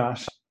below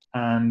that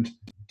and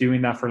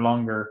doing that for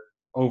longer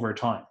over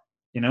time,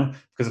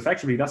 because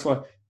effectively that's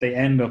what they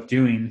end up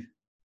doing.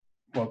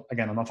 Well,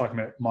 again, I'm not talking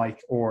about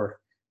Mike or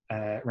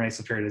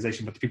Renaissance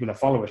periodization, but the people that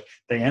follow it,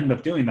 they end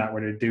up doing that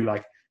where they do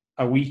like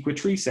a week with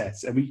 3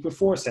 sets, a week with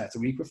 4 sets, a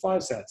week with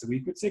 5 sets, a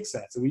week with 6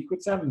 sets, a week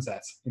with 7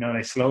 sets.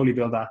 They slowly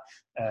build that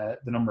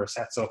the number of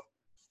sets up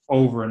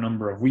over a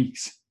number of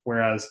weeks,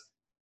 whereas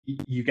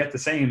you get the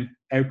same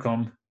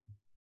outcome,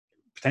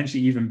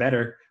 potentially even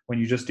better, when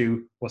you just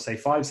do, we'll say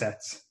 5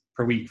 sets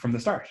per week from the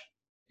start,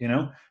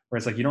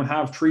 whereas like you don't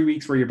have 3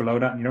 weeks where you're below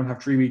that and you don't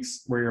have 3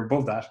 weeks where you're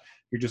above that.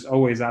 You're just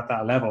always at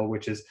that level,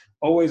 which is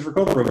always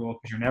recoverable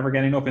because you're never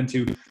getting up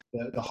into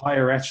the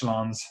higher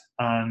echelons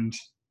and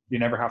you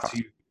never have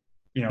to,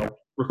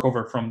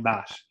 recover from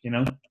that,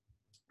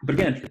 But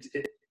again,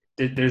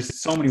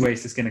 there's so many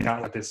ways to skin a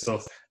cat with this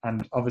stuff.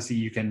 And obviously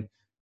you can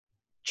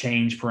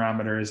change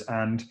parameters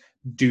and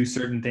do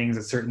certain things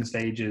at certain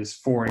stages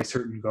for a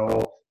certain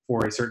goal,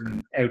 for a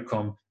certain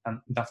outcome, and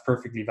that's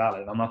perfectly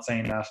valid. I'm not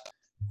saying that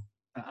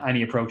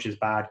any approach is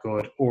bad,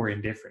 good, or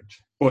indifferent.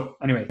 But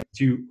anyway,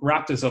 to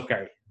wrap this up,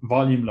 Gary,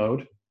 volume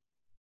load.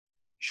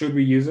 Should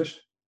we use it?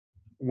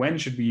 When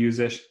should we use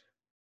it?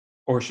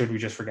 Or should we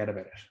just forget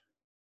about it?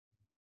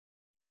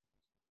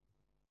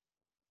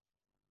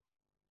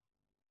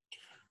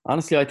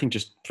 Honestly, I think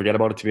just forget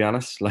about it, to be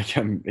honest. Like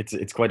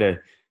it's quite a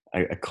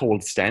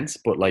cold stance,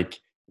 but like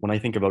when I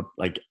think about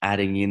like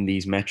adding in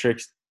these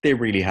metrics, they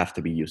really have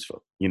to be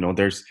useful.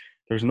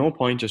 There's no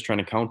point just trying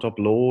to count up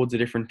loads of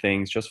different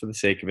things just for the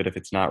sake of it if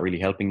it's not really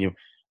helping you.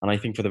 And I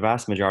think for the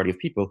vast majority of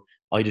people,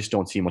 I just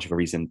don't see much of a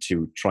reason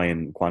to try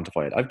and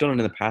quantify it. I've done it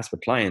in the past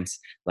with clients,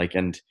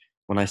 and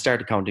when I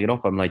started counting it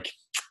up, I'm like,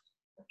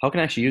 how can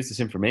I actually use this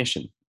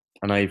information?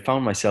 And I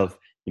found myself,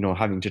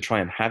 having to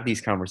try and have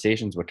these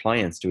conversations with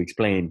clients to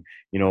explain,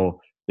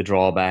 the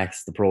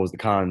drawbacks, the pros, the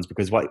cons,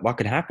 because what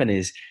could happen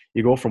is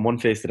you go from one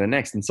phase to the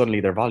next and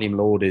suddenly their volume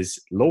load is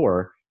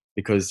lower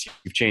because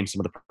you've changed some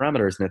of the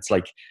parameters. And it's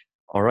like,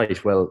 all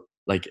right, well,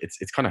 like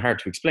it's kind of hard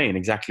to explain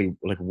exactly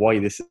like why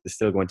this is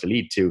still going to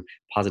lead to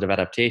positive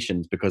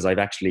adaptations because I've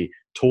actually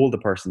told the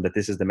person that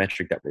this is the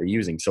metric that we're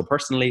using. So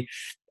personally,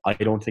 I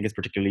don't think it's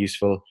particularly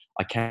useful.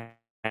 I can't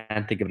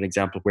think of an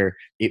example where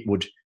it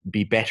would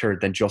be better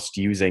than just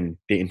using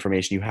the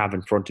information you have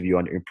in front of you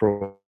on your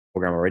program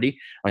already.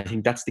 I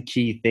think that's the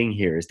key thing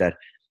here is that,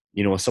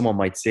 someone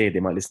might say, they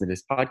might listen to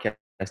this podcast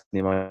and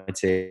they might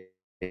say,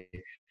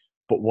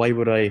 but why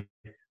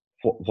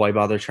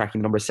bother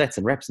tracking the number of sets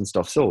and reps and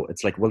stuff? So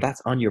it's like, well,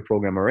 that's on your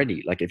program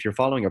already. Like if you're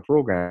following a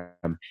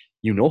program,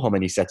 you know how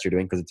many sets you're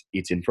doing because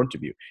it's in front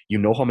of you. You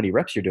know how many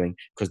reps you're doing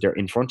because they're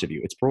in front of you.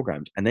 It's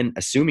programmed. And then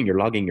assuming you're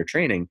logging your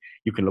training,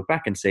 you can look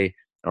back and say,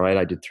 all right,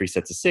 I did 3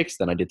 sets of 6,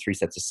 then I did 3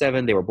 sets of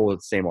 7. They were both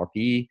the same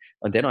RPE.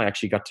 And then I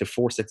actually got to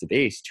 4 sets of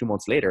 8 2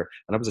 months later,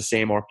 and that was the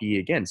same RPE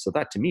again. So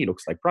that to me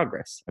looks like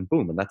progress. And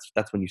boom, and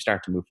that's when you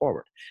start to move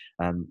forward.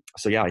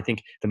 So yeah, I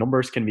think the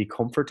numbers can be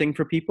comforting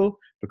for people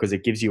because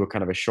it gives you a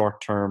kind of a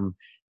short-term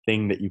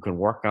thing that you can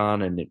work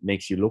on, and it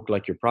makes you look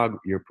like you're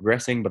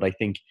progressing. But I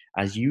think,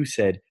 as you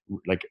said,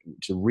 like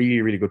it's a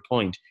really, really good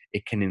point.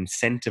 It can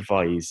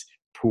incentivize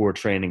poor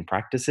training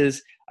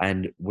practices,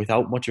 and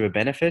without much of a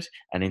benefit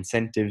and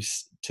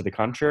incentives to the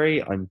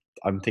contrary,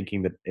 I'm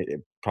thinking that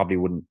it probably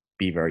wouldn't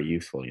be very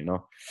useful. Yeah,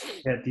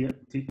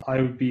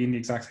 I would be in the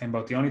exact same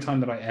boat. The only time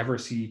that I ever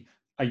see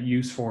a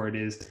use for it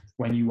is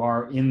when you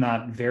are in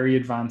that very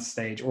advanced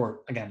stage,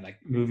 or again, like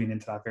moving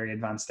into that very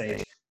advanced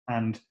stage.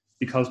 And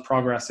because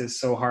progress is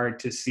so hard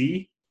to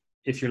see,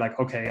 if you're like,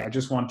 okay, I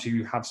just want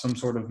to have some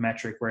sort of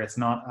metric where it's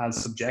not as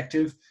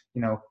subjective,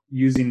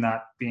 using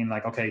that being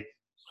like, okay,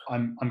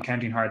 I'm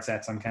counting hard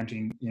sets, I'm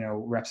counting,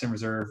 reps in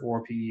reserve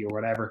or PE or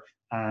whatever.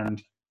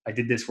 And I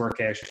did this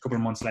workout a couple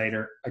of months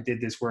later, I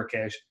did this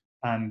workout,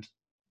 and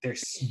they're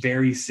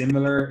very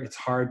similar. It's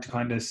hard to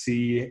kind of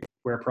see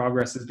where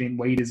progress is being,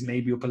 weight is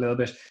maybe up a little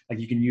bit. Like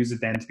you can use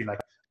it then to be like,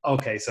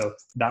 okay, so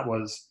that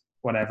was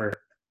whatever,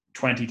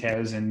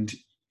 20,000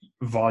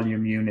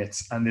 volume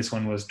units, and this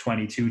one was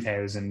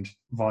 22,000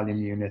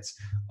 volume units.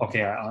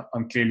 Okay,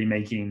 I'm clearly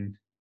making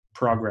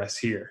progress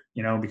here,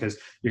 because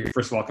you're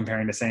first of all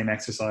comparing the same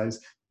exercise,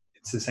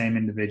 it's the same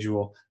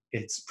individual,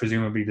 it's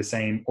presumably the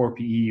same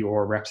RPE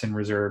or reps in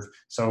reserve.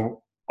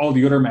 So all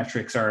the other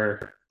metrics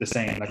are the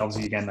same. Like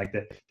obviously, again, like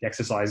the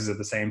exercises at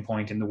the same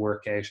point in the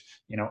workout,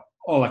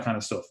 all that kind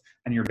of stuff.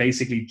 And you're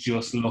basically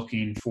just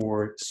looking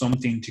for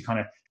something to kind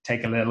of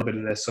take a little bit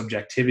of the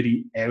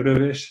subjectivity out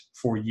of it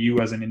for you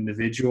as an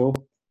individual,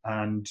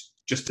 and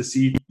just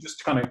to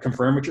kind of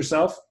confirm with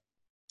yourself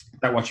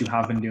that what you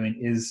have been doing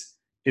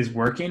is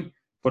working.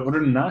 But other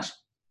than that,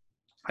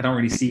 I don't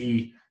really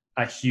see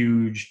a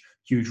huge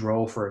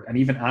role for it. And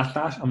even at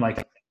that, I'm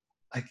like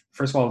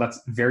first of all, that's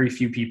very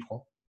few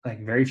people.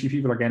 Like very few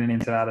people are getting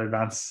into that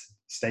advanced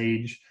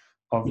stage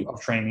of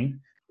training,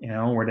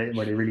 where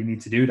they really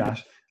need to do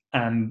that.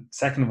 And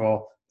second of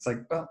all, it's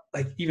like, well,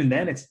 like even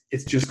then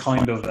it's just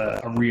kind of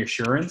a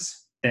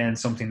reassurance than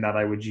something that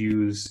I would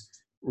use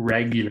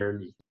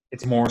regularly.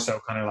 It's more so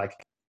kind of like,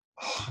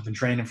 oh, I've been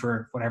training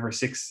for whatever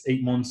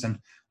 6-8 months, and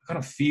I kind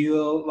of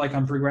feel like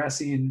I'm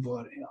progressing,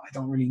 but I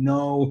don't really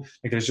know.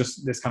 Like there's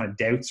just this kind of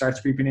doubt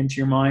starts creeping into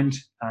your mind,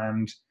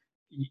 and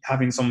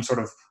having some sort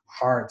of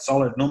hard,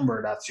 solid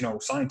number that's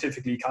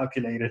scientifically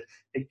calculated,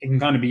 it can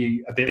kind of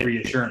be a bit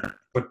reassuring.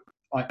 But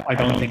I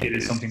don't think it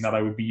is something that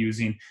I would be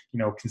using,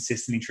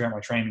 consistently throughout my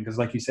training. Because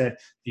like you said,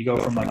 if you go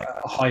from like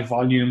a high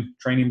volume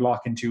training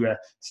block into a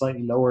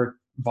slightly lower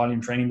volume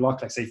training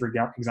block, like say for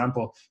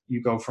example,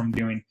 you go from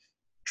doing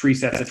 3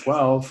 sets of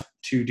 12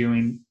 to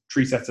doing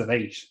 3 sets of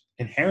 8.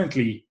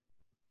 Inherently,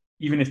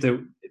 even if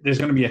there's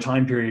going to be a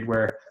time period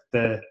where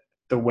the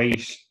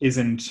weight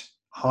isn't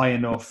high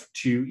enough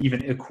to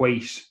even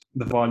equate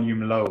the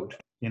volume load,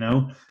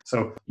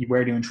 so you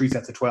were doing 3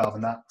 sets of 12,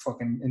 and that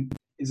fucking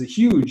is a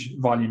huge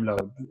volume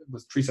load. It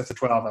was 3 sets of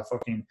 12 at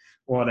fucking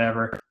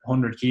whatever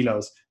 100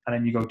 kilos, and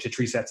then you go to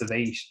 3 sets of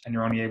 8 and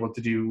you're only able to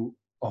do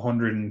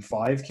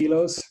 105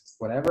 kilos,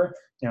 whatever.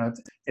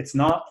 It's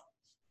not,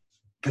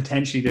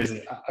 potentially there's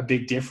a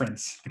big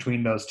difference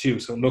between those two.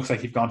 So it looks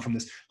like you've gone from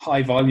this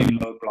high volume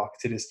load block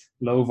to this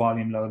low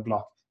volume load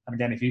block. And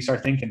again, if you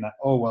start thinking that,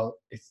 oh, well,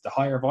 if the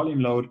higher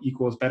volume load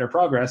equals better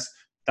progress,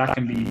 that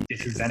can be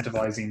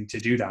disincentivizing to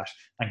do that,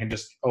 and can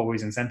just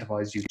always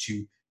incentivize you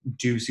to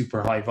do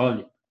super high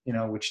volume,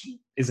 which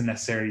isn't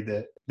necessarily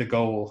the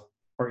goal,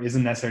 or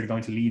isn't necessarily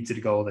going to lead to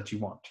the goal that you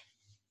want.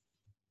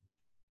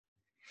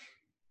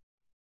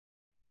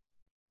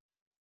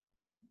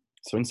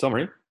 So in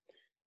summary,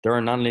 there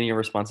are nonlinear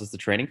responses to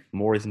training.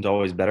 More isn't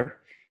always better.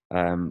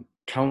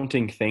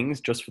 Counting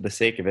things just for the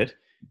sake of it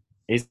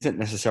isn't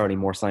necessarily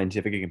more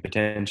scientific. It can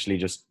potentially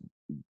just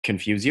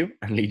confuse you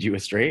and lead you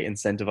astray,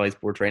 incentivize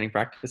poor training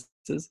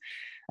practices.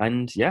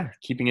 And yeah,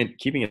 keeping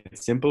it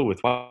simple with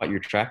what you're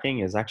tracking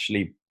is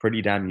actually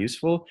pretty damn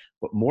useful.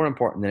 But more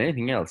important than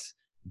anything else,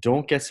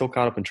 don't get so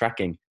caught up in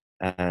tracking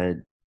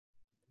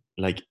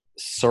like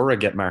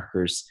surrogate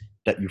markers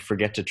that you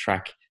forget to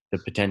track the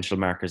potential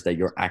markers that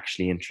you're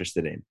actually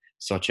interested in,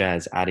 such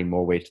as adding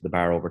more weight to the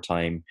bar over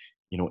time,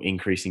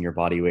 increasing your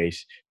body weight,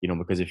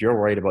 because if you're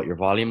worried about your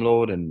volume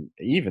load and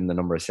even the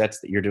number of sets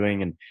that you're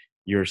doing, and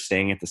you're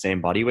staying at the same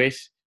body weight,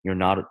 you're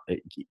not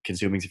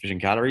consuming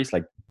sufficient calories,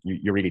 like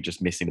you're really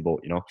just missing the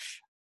boat,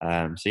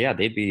 So yeah,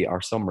 they'd be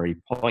our summary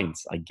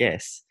points, I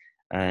guess.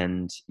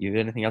 And you have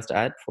anything else to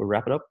add before we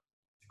wrap it up?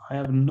 I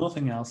have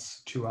nothing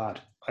else to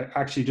add. I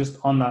actually, just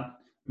on that,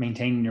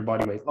 maintaining your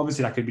body weight,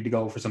 obviously that could be the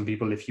goal for some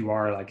people. If you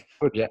are like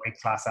a weight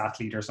class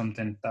athlete or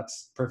something,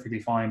 that's perfectly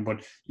fine.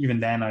 But even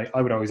then,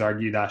 I would always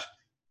argue that,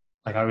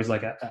 like, I always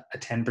like a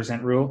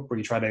 10% rule, where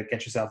you try to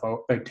get yourself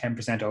about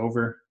 10%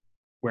 over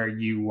where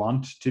you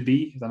want to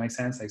be, if that makes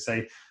sense. Like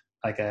say,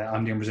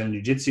 I'm doing Brazilian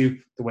Jiu-Jitsu,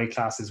 the weight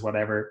class is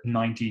whatever,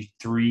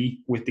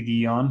 93 with the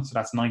gi on, so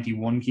that's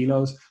 91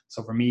 kilos.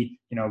 So for me,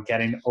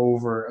 getting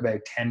over about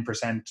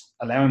 10%,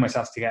 allowing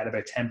myself to get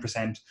about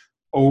 10%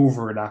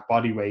 over that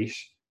body weight,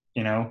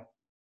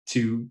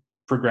 to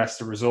progress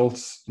the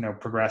results,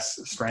 progress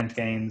strength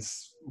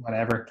gains,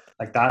 whatever,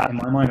 like that, in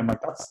my mind, I'm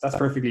like, that's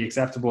perfectly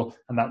acceptable,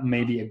 and that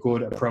may be a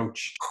good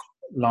approach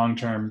long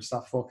term.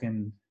 Stop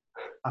fucking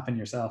happen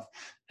yourself.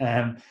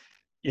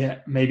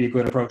 Maybe a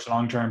good approach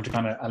long term to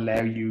kind of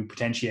allow you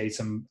potentiate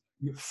some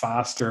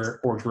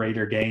faster or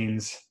greater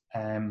gains.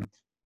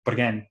 But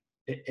again,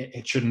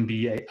 it shouldn't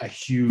be a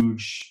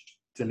huge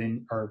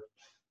or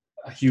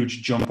a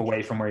huge jump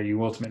away from where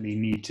you ultimately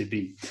need to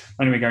be.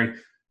 Anyway, Gary,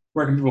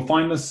 Where can people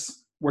find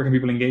us? Where can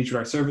people engage with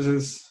our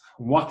services?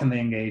 What can they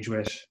engage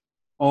with?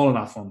 All of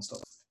that fun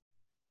stuff.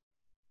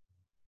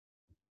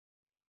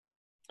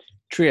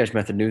 Triage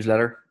Method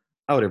newsletter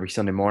out every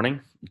Sunday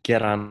morning.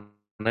 Get on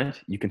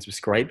it. You can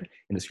subscribe in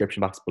the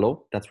description box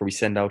below. That's where we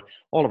send out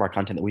all of our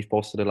content that we've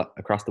posted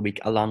across the week,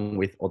 along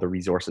with other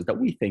resources that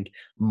we think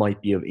might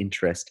be of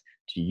interest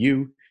to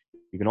you.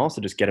 You can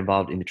also just get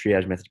involved in the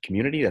Triage Method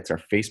community. That's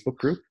our Facebook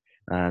group.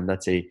 And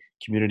that's a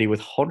community with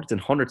hundreds and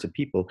hundreds of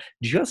people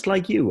just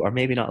like you, or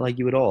maybe not like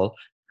you at all,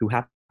 who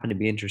happen to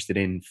be interested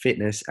in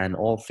fitness and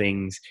all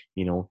things,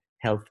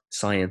 health,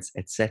 science,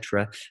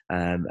 etc.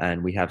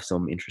 And we have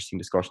some interesting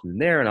discussions in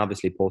there, and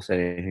obviously post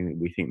anything that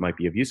we think might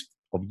be of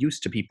use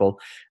to people.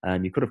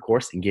 And you could, of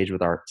course, engage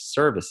with our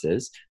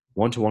services: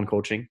 one-to-one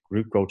coaching,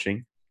 group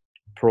coaching,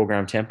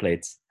 program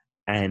templates,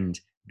 and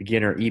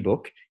beginner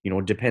ebook,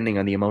 depending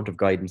on the amount of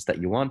guidance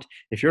that you want.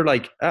 If you're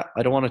like,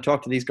 I don't want to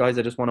talk to these guys,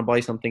 I just want to buy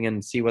something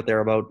and see what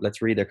they're about,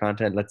 let's read their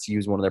content, let's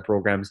use one of their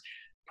programs.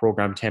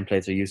 Program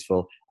templates are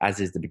useful, as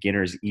is the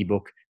beginner's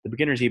ebook. The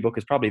beginner's ebook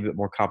is probably a bit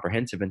more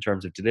comprehensive in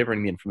terms of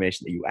delivering the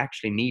information that you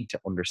actually need to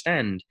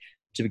understand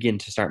to begin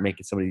to start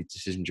making some of these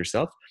decisions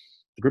yourself.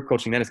 The group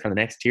coaching then is kind of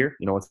next tier.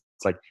 It's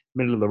like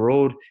middle of the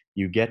road.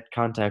 You get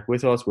contact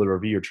with us. We'll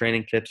review your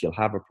training clips. You'll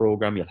have a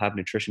program. You'll have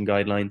nutrition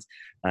guidelines,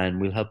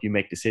 and we'll help you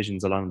make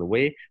decisions along the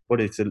way.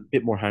 But it's a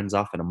bit more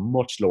hands-off and a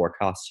much lower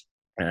cost.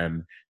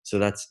 So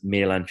that's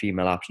male and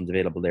female options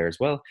available there as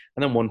well.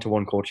 And then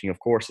one-to-one coaching, of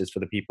course, is for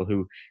the people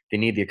who they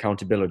need the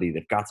accountability.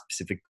 They've got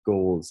specific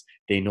goals.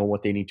 They know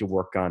what they need to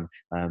work on.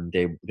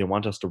 They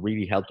want us to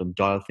really help them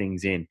dial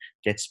things in,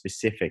 get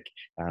specific,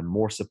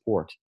 more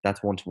support.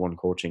 That's one-to-one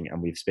coaching,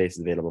 and we have spaces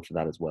available for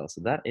that as well.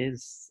 So that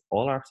is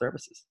all our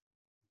services.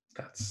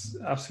 That's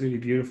absolutely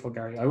beautiful,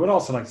 Gary. I would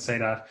also like to say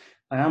that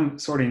I am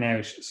sorting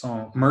out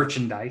some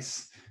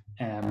merchandise,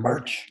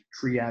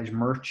 Triage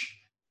merch.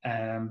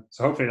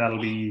 So hopefully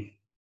that'll be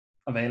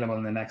available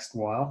in the next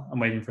while. I'm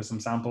waiting for some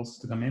samples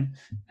to come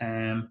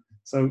in.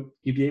 So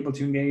you'd be able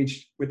to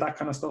engage with that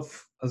kind of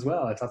stuff as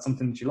well, if that's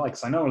something that you like.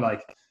 So I know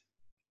like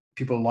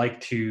people like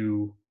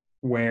to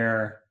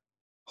wear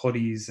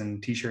hoodies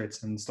and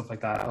t-shirts and stuff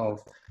like that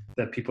of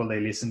the people they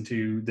listen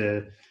to,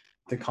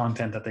 the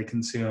content that they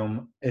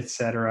consume,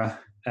 etc.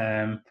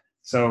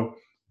 So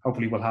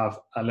hopefully we'll have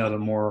a little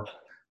more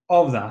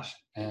of that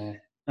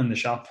in the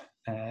shop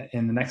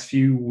in the next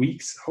few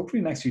weeks,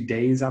 hopefully the next few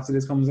days after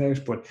this comes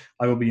out. But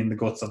I will be in the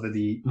guts of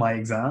my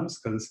exams,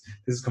 because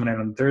this is coming out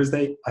on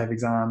Thursday.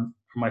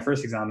 My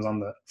first exam is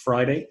on the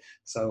Friday,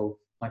 so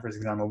my first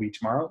exam will be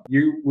tomorrow.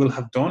 You will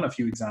have done a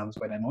few exams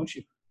by then, won't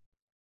you?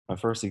 My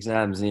first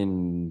exam's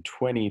in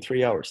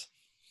 23 hours.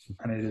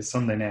 And it is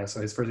Sunday now,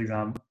 so his first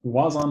exam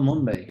was on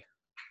Monday.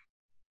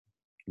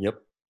 Yep.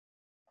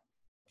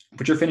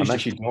 But you're finished.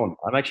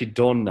 I'm actually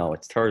done now.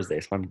 It's Thursday,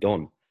 so I'm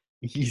done.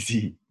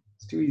 Easy.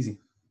 It's too easy.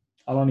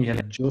 I won't even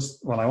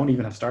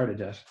have started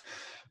yet.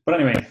 But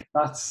anyway,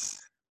 that's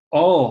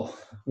all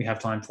we have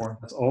time for.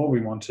 That's all we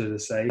wanted to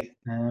say.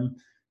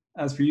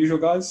 As per usual,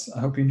 guys,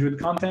 I hope you enjoyed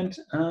the content,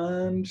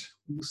 and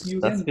we'll see you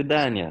again. That's good,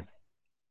 Dania.